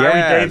game, and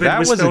Larry David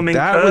was filming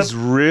Curb. That was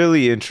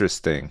really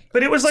interesting.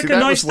 But it was like a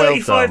nice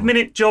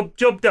 35-minute job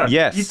done.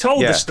 Yes. You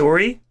told the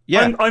story.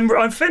 Yeah.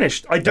 I'm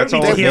finished. I don't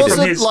need to hear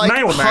from his like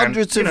mailman.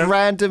 Hundreds of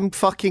random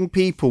fucking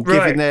people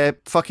giving their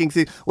fucking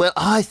thing. Well,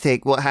 I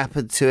think what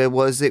happened to it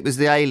was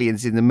the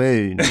aliens in the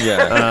moon.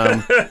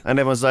 Yeah. And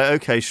everyone's like,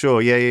 okay,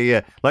 sure,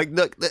 yeah. Like,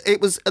 look,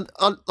 it was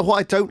what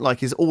I don't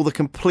like is all the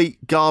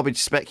complete garbage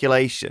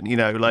speculation. You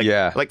know,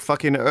 like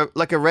fucking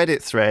like a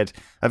Reddit thread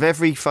of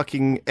every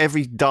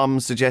dumb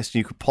suggestion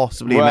you could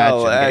possibly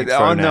imagine.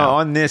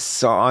 On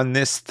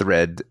this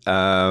thread,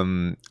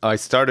 I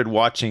started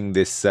watching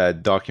this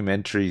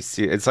documentary.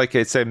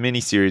 It's a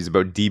mini series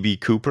about DB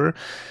Cooper,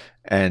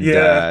 and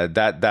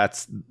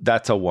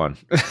that's a one.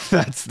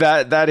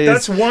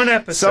 That's one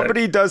episode.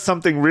 Somebody does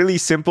something really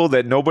simple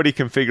that nobody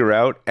can figure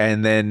out,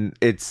 and then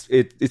it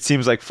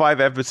seems like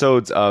 5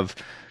 episodes of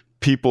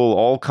people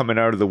all coming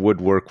out of the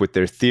woodwork with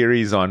their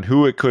theories on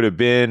who it could have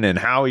been and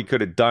how he could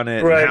have done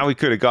it and how he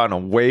could have gotten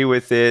away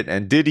with it,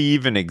 and did he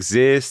even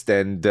exist,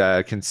 and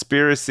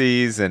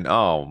conspiracies, and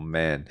oh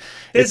man,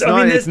 there's so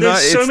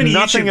many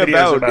YouTube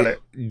videos about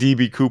it.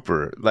 DB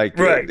Cooper, like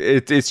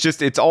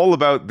it's all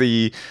about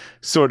the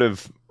sort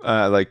of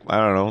like, I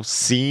don't know,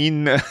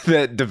 scene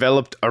that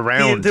developed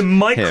around the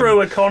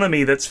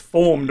microeconomy that's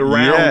formed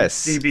around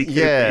DB Cooper.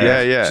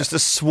 Yeah. Just a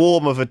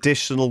swarm of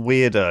additional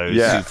weirdos.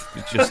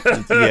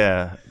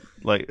 Yeah.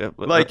 Like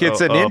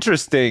it's an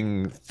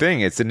interesting thing.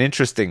 It's an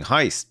interesting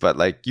heist, but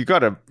like you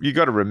gotta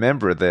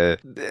remember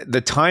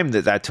the time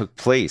that took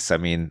place. I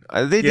mean,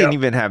 they didn't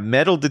even have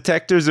metal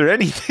detectors or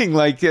anything.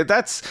 Like,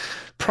 that's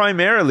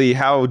primarily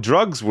how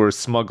drugs were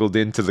smuggled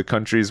into the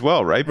country as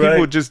well, right?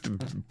 People would just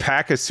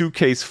pack a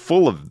suitcase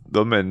full of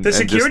them and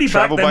just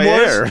travel by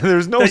air.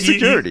 There's no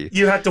security.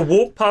 You had to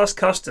walk past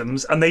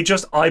customs, and they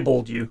just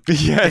eyeballed you.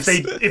 Yes.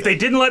 If they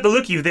didn't like the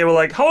look of you, they were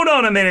like, "Hold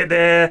on a minute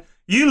there.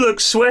 You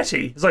look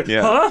sweaty." It's like,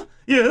 huh?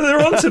 Yeah, they're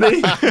on to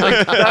me.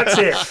 Like, that's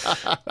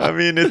it. I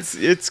mean,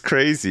 it's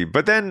crazy.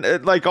 But then,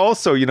 like,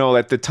 also, you know,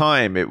 at the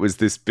time, it was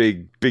this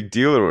big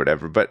deal or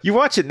whatever. But you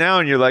watch it now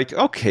and you're like,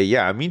 okay,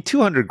 yeah, I mean,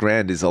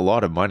 $200,000 is a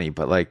lot of money.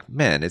 But like,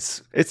 man,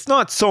 it's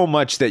not so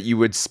much that you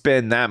would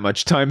spend that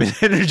much time and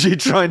energy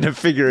trying to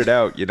figure it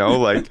out, you know?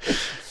 Like,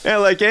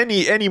 and like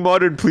any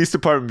modern police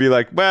department would be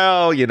like,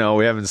 well, you know,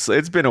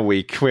 it's been a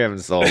week. We haven't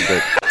solved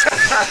it.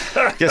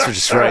 Guess we're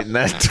just writing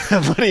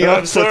that money off.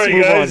 I'm sorry,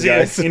 Let's move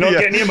guys. on, You're not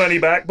getting your money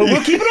back, but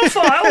we'll keep it on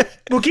file.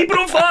 We'll keep it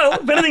on file.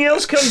 If anything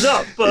else comes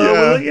up, we'll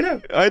let you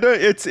know. I know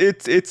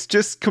it's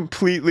just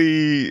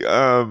completely,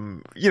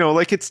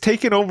 like it's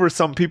taken over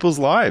some people's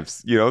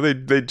lives.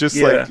 They just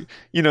like,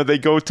 they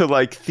go to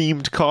like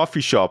themed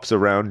coffee shops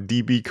around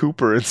DB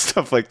Cooper and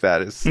stuff like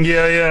that.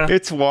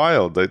 It's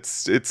wild.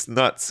 It's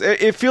nuts.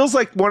 It feels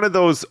like one of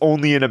those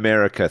only in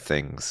America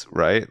things,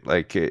 right?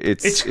 Like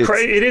it is a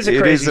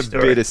crazy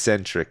story. Bit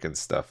eccentric and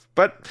stuff,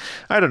 but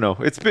I don't know.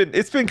 It's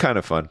been kind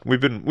of fun.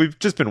 We've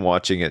just been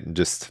watching it and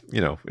just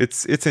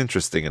it's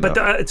interesting enough.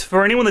 But it's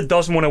for anyone that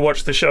doesn't want to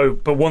watch the show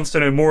but wants to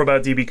know more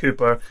about DB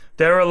Cooper,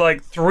 there are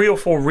like 3 or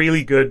 4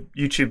 really good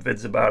YouTube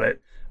vids about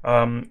it,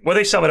 where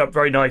they sum it up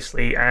very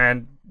nicely,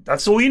 and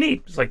that's all you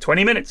need. It's like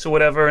 20 minutes or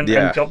whatever, and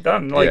job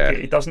done. Like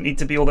it doesn't need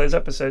to be all those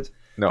episodes.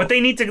 No. But they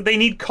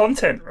need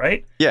content,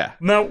 right? Yeah.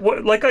 Now,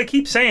 like I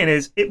keep saying,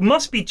 is it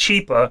must be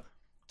cheaper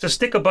to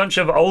stick a bunch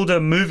of older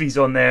movies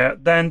on there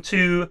than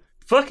to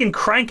fucking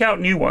crank out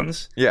new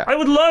ones. Yeah.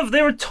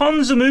 There are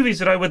tons of movies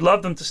that I would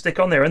love them to stick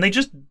on there, and they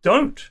just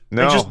don't.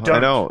 No, they just don't. I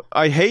know.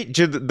 I hate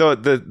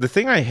the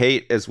thing I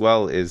hate as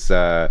well is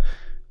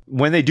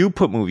when they do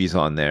put movies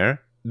on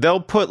there,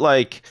 they'll put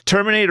like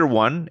Terminator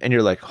 1 and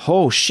you're like,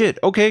 oh shit,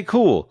 okay,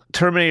 cool.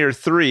 Terminator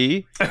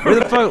 3,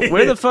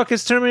 where the fuck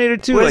is Terminator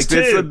 2? Where's like 2?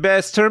 It's the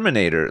best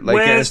Terminator. Like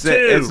Where's 2?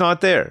 It's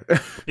not there.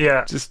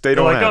 Yeah. Just they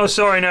don't like, have oh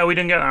sorry, no, we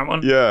didn't get that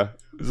one. Yeah.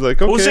 It's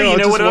like, okay, also, I'll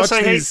just what else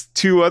watch I hate? these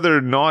 2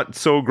 other not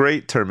so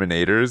great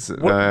Terminators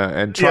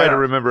and try to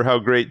remember how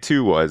great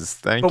 2 was.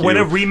 Thank you. But when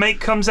a remake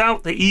comes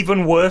out, the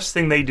even worse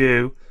thing they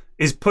do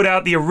is put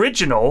out the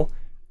original,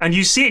 and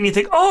you see it and you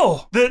think,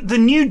 oh, the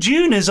new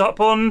Dune is up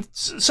on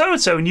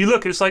so-and-so, and you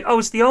look, it's like, oh,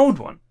 it's the old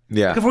one.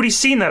 Yeah. Like, I've already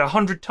seen that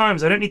 100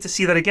 times. I don't need to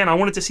see that again. I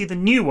wanted to see the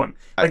new one.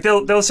 Like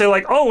they'll say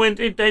like, oh, and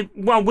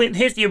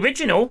here's the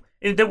original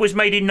that was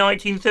made in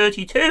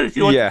 1932. If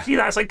you want to see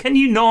that, it's like, can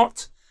you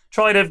not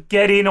try to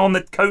get in on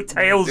the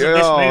coattails of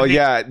this movie? Oh,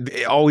 yeah.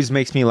 It always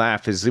makes me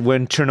laugh is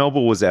when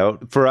Chernobyl was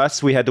out. For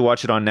us, we had to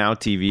watch it on Now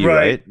TV,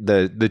 right?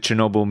 The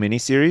Chernobyl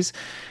miniseries.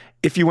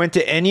 If you went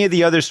to any of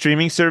the other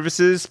streaming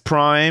services,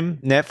 Prime,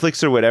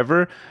 Netflix, or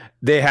whatever,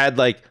 they had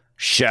like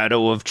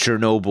Shadow of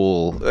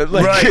Chernobyl.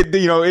 Like,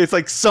 it's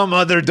like some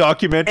other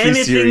documentary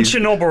series.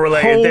 Anything Chernobyl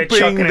related, they're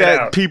chucking it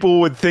out. That people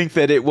would think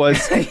that it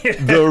was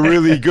the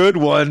really good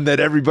one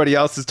that everybody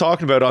else is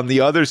talking about on the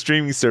other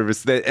streaming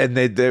service, and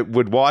they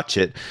would watch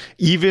it,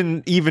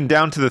 even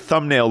down to the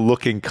thumbnail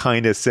looking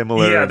kind of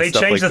similar. Yeah, they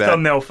changed the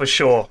thumbnail for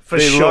sure.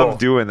 They love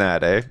doing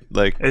that, eh?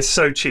 Like, it's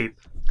so cheap.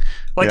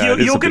 Like,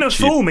 you're going to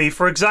fool me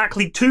for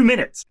exactly 2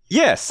 minutes.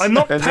 Yes. I'm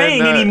not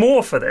paying any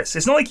more for this.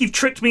 It's not like you've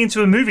tricked me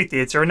into a movie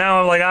theater and now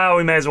I'm like,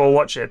 we may as well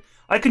watch it.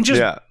 I can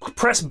just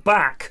press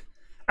back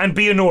and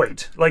be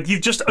annoyed. Like,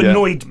 you've just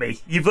annoyed me.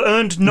 You've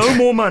earned no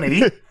more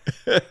money.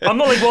 I'm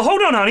not like, well,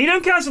 hold on, honey.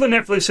 Don't cancel the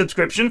Netflix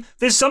subscription.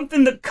 There's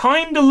something that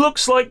kind of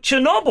looks like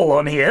Chernobyl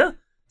on here.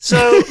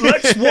 So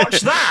let's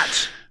watch that.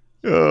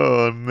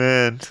 Oh,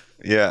 man.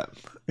 Yeah.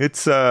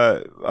 It's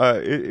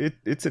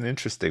it's an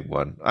interesting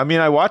one. I mean,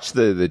 I watched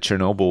the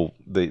Chernobyl,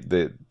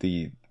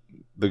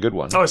 the good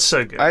one. Oh, it's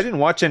so good. I didn't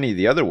watch any of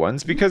the other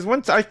ones because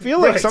I feel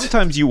like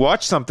sometimes you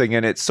watch something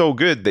and it's so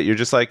good that you're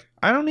just like,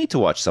 I don't need to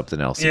watch something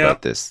else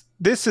about this.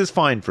 This is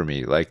fine for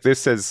me. Like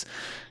this has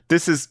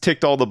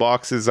ticked all the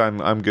boxes.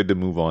 I'm good to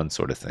move on,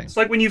 sort of thing. It's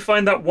like when you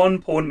find that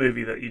one porn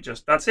movie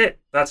that that's it.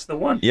 That's the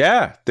one.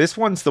 Yeah, this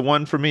one's the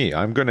one for me.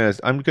 I'm gonna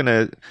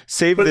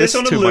save this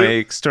to my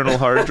external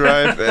hard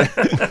drive,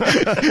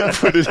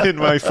 put it in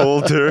my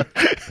folder.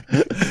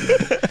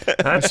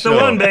 That's the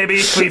one, baby.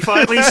 We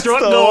finally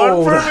struck One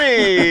gold for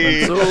me.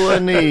 That's all I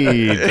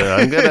need.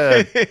 I'm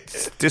gonna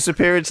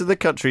disappear into the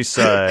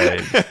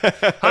countryside.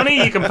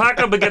 Honey, you can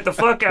pack up and get the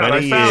fuck out.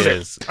 I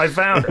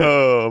found it.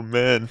 Oh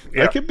man,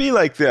 yep. I could be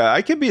like the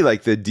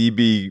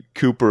DB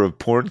Cooper of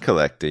porn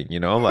collecting.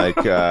 Like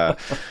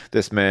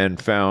this man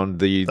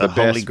found the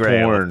best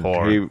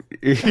porn.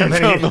 He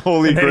found the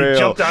holy grail. He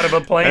jumped out of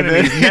a plane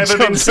and he's never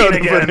been seen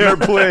again. Out of an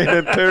airplane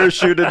and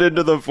parachuted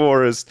into the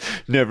forest,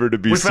 never to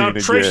be seen again.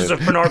 We found traces of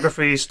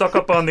pornography stuck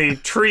up on the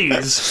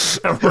trees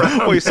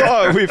around. We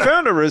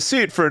found a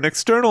receipt for an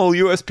external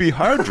USB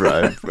hard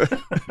drive.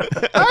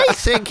 I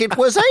think it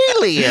was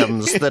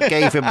aliens that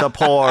gave him the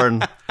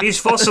porn. These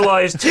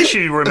fossilized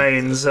tissue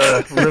remains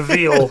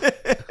reveal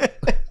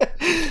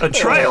a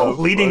trail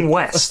leading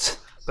west.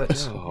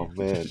 Oh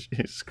man,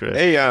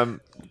 hey,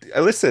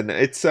 listen,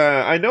 it's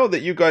I know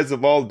that you guys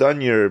have all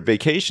done your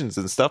vacations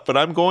and stuff, but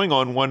I'm going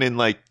on one in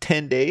like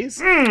 10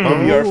 days. It'll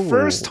be our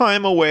first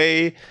time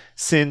away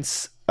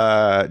since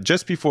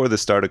just before the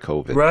start of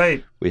COVID.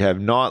 Right, we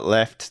have not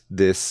left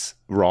this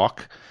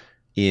rock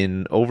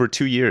in over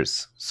 2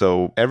 years,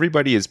 so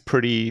everybody is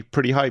pretty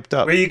hyped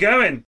up. Where are you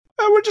going?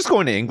 We're just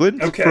going to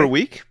England for a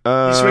week.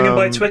 You swinging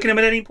by Twickenham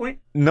at any point?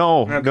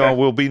 No,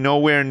 we'll be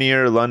nowhere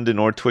near London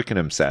or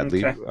Twickenham,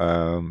 sadly.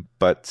 Okay.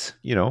 But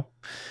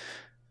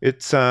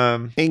it's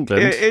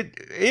England.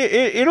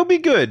 It'll be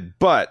good,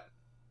 but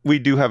we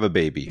do have a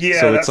baby,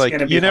 so it's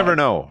like you never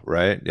know,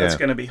 right? That's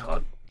going to be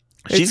hard.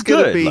 She's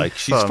good. Like,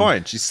 she's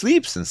fine. She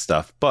sleeps and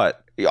stuff,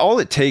 but all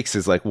it takes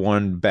is like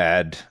one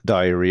bad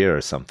diarrhea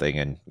or something,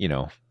 and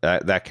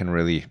that can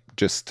really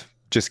just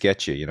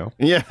get you.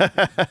 Yeah,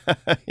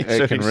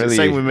 it can really.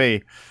 Same with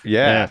me.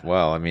 Yeah.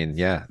 Well, I mean,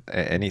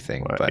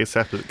 anything. Well, but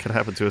it can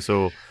happen to us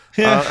all.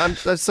 Yeah. And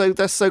that's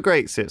so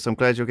great, Sips. I'm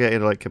glad you're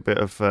getting like a bit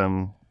of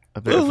a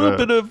little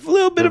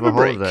bit of a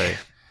break. Holiday.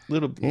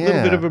 Little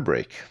bit of a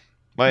break.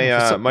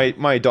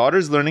 My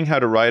daughter's learning how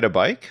to ride a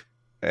bike.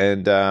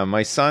 And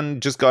my son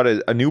just got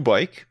a new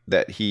bike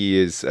that he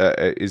is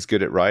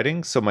good at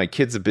riding. So my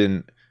kids have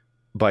been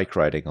bike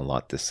riding a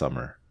lot this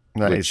summer.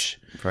 That is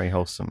very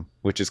wholesome.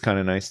 Which is kind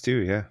of nice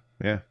too,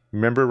 yeah.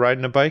 Remember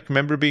riding a bike?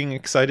 Remember being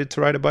excited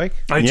to ride a bike?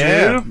 I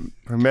do.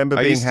 Remember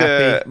being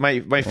happy?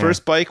 My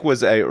first bike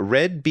was a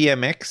red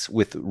BMX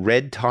with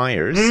red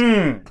tires.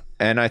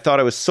 And I thought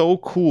it was so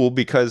cool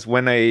because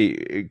I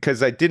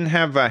didn't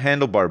have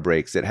handlebar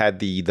brakes. It had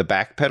the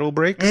back pedal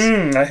brakes.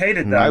 I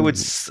hated that. I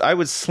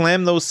would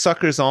slam those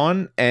suckers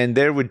on, and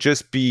there would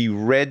just be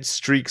red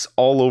streaks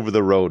all over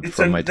the road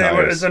from my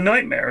tires. It was a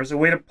nightmare. It was a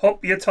way to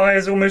pop your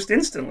tires almost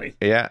instantly.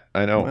 Yeah,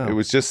 I know. Wow. It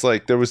was just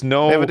like there was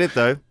no Never did,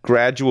 though.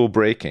 Gradual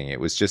braking. It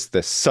was just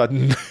the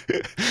sudden.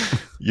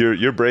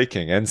 You're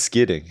braking and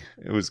skidding.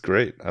 It was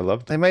great. I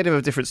loved it. They made them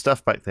of different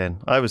stuff back then.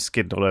 I was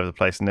skidding all over the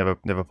place and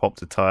never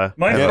popped a tire.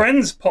 My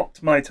friends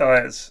popped my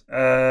tires,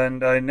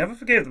 and I never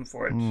forgave them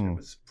for it. It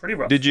was pretty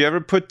rough. Did you ever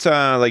put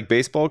like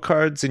baseball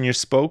cards in your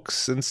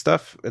spokes and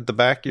stuff at the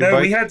back of your bike?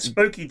 No, we had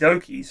spokey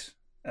dokies.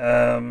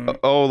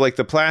 Like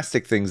the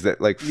plastic things that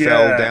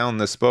fell down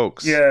the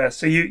spokes. Yeah,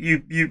 so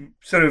you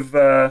sort of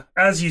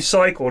as you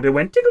cycled, it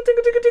went tickle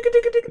tickle tickle tickle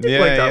tickle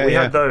tickle like that. We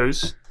had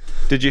those.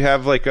 Did you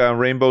have like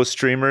rainbow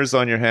streamers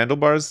on your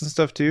handlebars and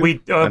stuff too?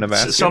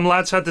 Some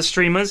lads had the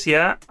streamers,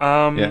 yeah.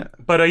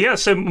 But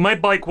so my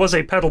bike was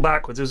a pedal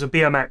backwards. It was a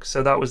BMX,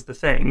 so that was the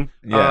thing.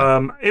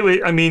 Yeah.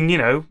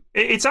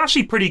 It's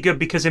actually pretty good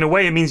because in a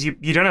way it means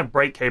you don't have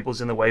brake cables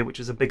in the way, which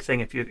is a big thing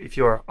if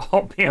you're a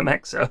hot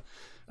BMXer.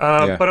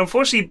 But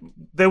unfortunately,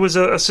 there was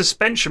a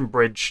suspension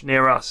bridge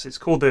near us. It's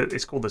called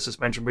the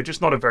suspension bridge.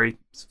 It's not a very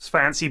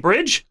fancy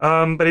bridge,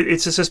 but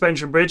it's a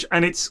suspension bridge,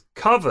 and it's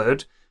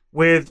covered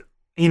with.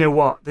 You know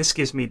what? This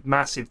gives me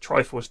massive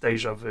Triforce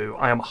deja vu.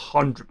 I am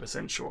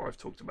 100% sure I've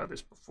talked about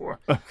this before.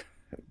 But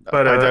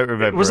I don't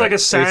remember. It was like a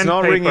sandpaper. It's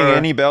not ringing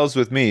any bells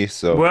with me.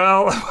 So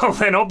well,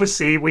 then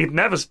obviously we've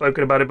never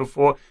spoken about it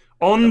before.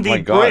 On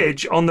the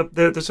bridge, on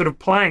the sort of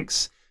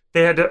planks,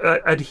 they had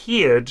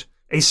adhered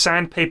a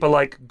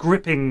sandpaper-like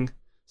gripping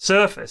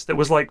surface that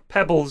was like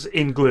pebbles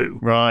in glue,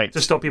 right,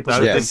 to stop people.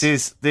 This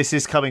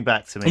is coming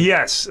back to me.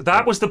 Yes,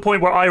 that was the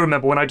point where I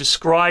remember when I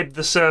described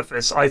the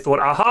surface. I thought,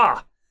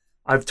 aha.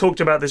 I've talked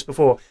about this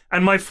before.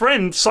 And my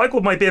friend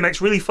cycled my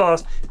BMX really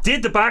fast,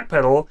 did the back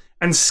pedal,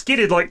 and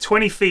skidded like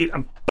 20 feet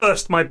and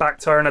burst my back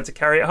tire and had to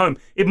carry it home.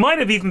 It might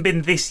have even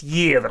been this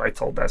year that I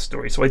told that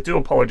story, so I do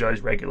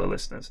apologize, regular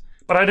listeners.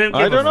 But I don't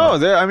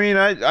know. I mean,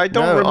 I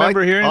don't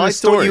remember hearing the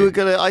story.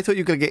 I thought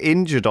you were going to get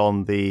injured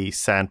on the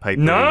sandpaper.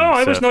 No,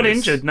 I was not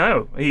injured,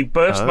 no. He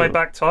burst my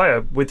back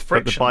tire with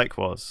friction. But the bike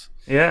was?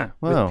 Yeah,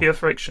 with pure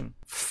friction.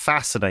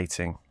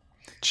 Fascinating.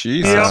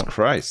 Jesus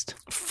Christ.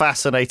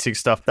 Fascinating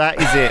stuff.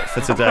 That is it for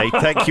today.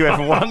 Thank you,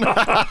 everyone.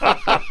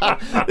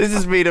 This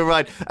has been a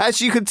ride. As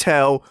you can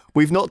tell,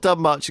 we've not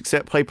done much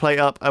except play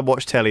up and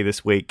watch telly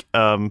this week.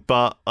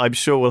 But I'm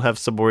sure we'll have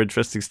some more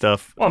interesting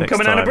stuff. Well, I'm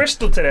coming out of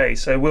Bristol today,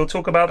 so we'll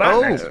talk about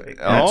that next week.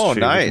 Oh,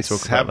 nice.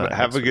 Have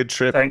a good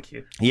trip. Thank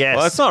you. Yes.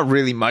 Well, it's not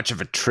really much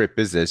of a trip,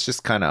 is it? It's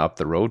just kind of up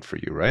the road for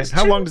you, right?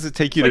 How long does it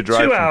take you to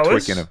drive from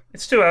Twickenham?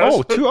 It's 2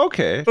 hours. Oh,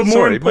 okay. But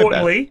more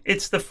importantly,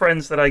 it's the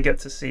friends that I get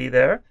to see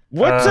there.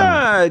 What?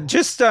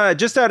 Just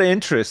out of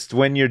interest,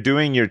 when you're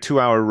doing your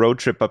 2-hour road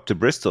trip up to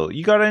Bristol,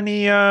 you got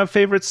any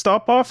favorite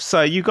stop-offs?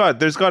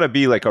 There's got to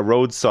be like a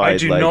roadside. I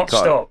do not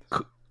stop.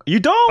 You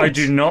don't? I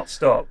do not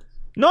stop.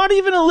 Not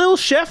even a little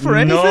chef or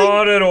anything?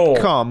 Not at all.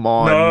 Come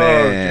on,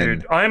 man.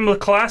 Dude. I'm the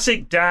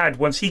classic dad.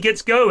 Once he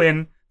gets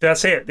going,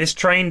 that's it. This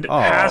train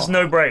has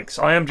no brakes.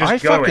 I am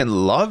just going. I fucking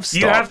love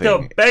stopping. You have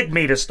to beg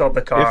me to stop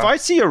the car. If I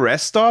see a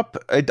rest stop,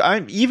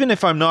 even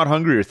if I'm not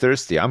hungry or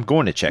thirsty, I'm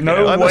going to check it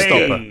out. I'm a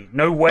stopper.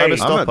 No way. I'm a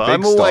stopper.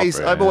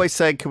 I'm always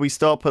saying, can we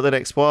stop at the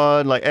next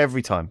one? Like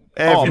every time.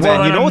 Man, you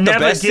know what the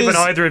best is? I've never given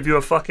either of you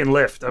a fucking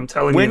lift. I'm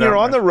telling you. When you're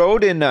on the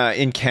road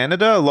in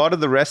Canada, a lot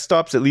of the rest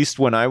stops, at least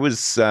when I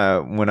was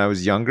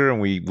younger, and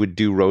we would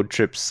do road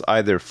trips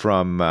either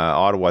from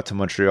Ottawa to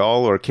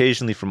Montreal or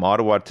occasionally from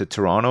Ottawa to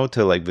Toronto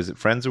to like visit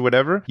friends or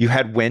whatever. You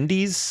had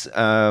Wendy's.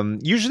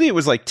 Usually it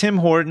was like Tim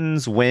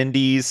Hortons,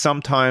 Wendy's,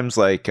 sometimes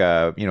like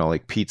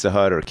like Pizza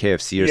Hut or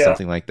KFC or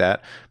something like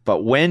that.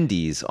 But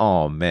Wendy's,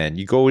 oh man,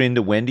 you go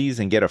into Wendy's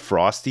and get a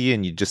Frosty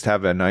and you just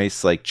have a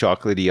nice like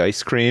chocolatey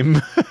ice cream,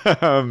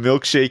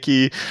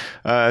 milkshakey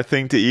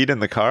thing to eat in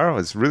the car. It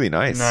was really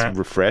nice,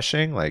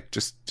 refreshing, like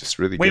just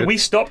really good. We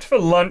stopped for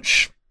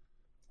lunch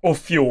or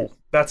fuel.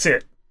 That's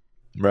it.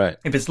 Right.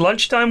 If it's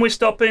lunchtime, we're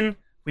stopping.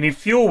 We need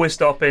fuel, we're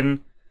stopping.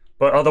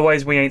 But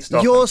otherwise, we ain't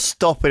stopping. You're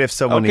stopping if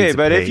someone needs Okay, to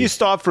but pee. if you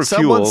stop for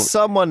fuel,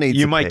 someone needs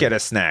you to might pee. get a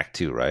snack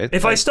too, right?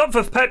 If I stop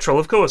for petrol,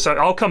 of course,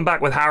 I'll come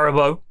back with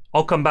Haribo.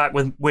 I'll come back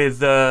with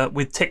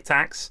Tic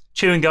Tacs,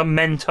 chewing gum,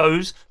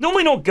 Mentos.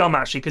 Normally not gum,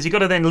 actually, because you got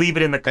to then leave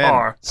it in the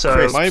car. So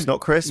Crisps,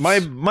 not crisps. My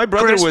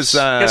brother Crisps, was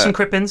get some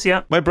Crippins,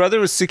 yeah. my brother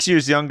was 6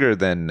 years younger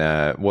than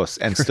was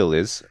and still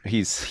is.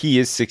 He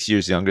is 6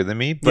 years younger than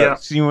me.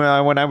 But you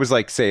know, when I was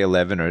like say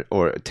 11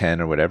 or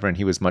 10 or whatever, and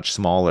he was much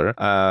smaller,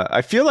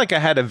 I feel like I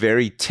had a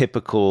very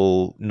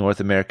typical North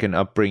American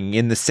upbringing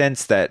in the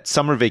sense that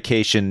summer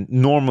vacation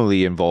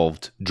normally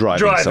involved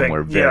driving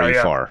somewhere very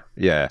far.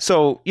 Yeah.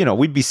 So, you know,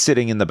 we'd be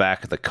sitting in the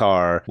back of the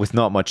car with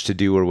not much to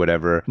do or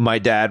whatever. My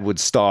dad would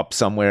stop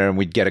somewhere and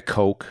we'd get a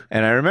Coke.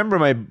 And I remember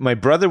my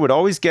brother would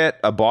always get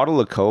a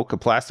bottle of Coke, a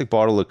plastic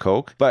bottle of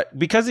Coke. But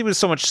because he was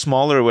so much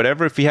smaller or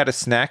whatever, if he had a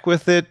snack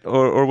with it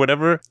or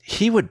whatever,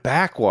 he would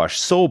backwash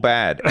so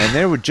bad. And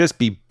there would just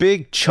be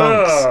big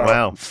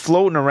chunks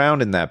floating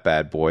around in that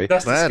bad boy.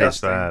 That's That is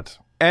disgusting. bad.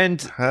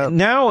 And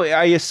now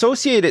I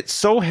associate it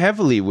so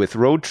heavily with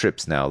road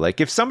trips now.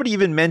 Like if somebody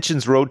even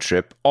mentions road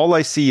trip, all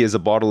I see is a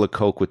bottle of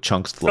Coke with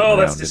chunks floating around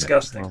that's in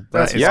disgusting. That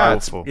That's is it.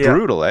 It's awful.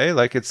 brutal, eh?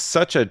 Like it's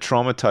such a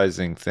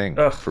traumatizing thing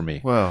for me.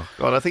 Well,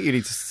 God, I think you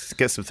need to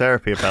get some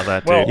therapy about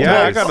that, dude. Well,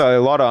 Yeah, I got a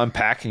lot of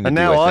unpacking to and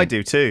do. now I think.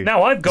 do too.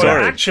 Now I've got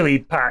Sorry. to actually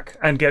pack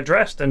and get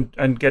dressed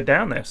and get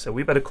down there, so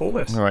we better call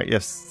this. All right,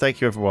 yes.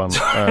 Thank you, everyone.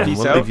 Peace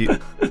We'll out.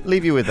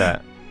 leave you with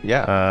that.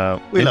 Yeah.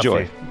 We Enjoy.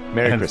 love you.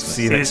 Merry And Christmas.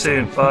 see you See you next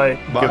soon.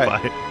 time. Bye.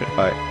 Bye.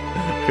 Goodbye.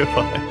 Bye.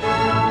 Goodbye.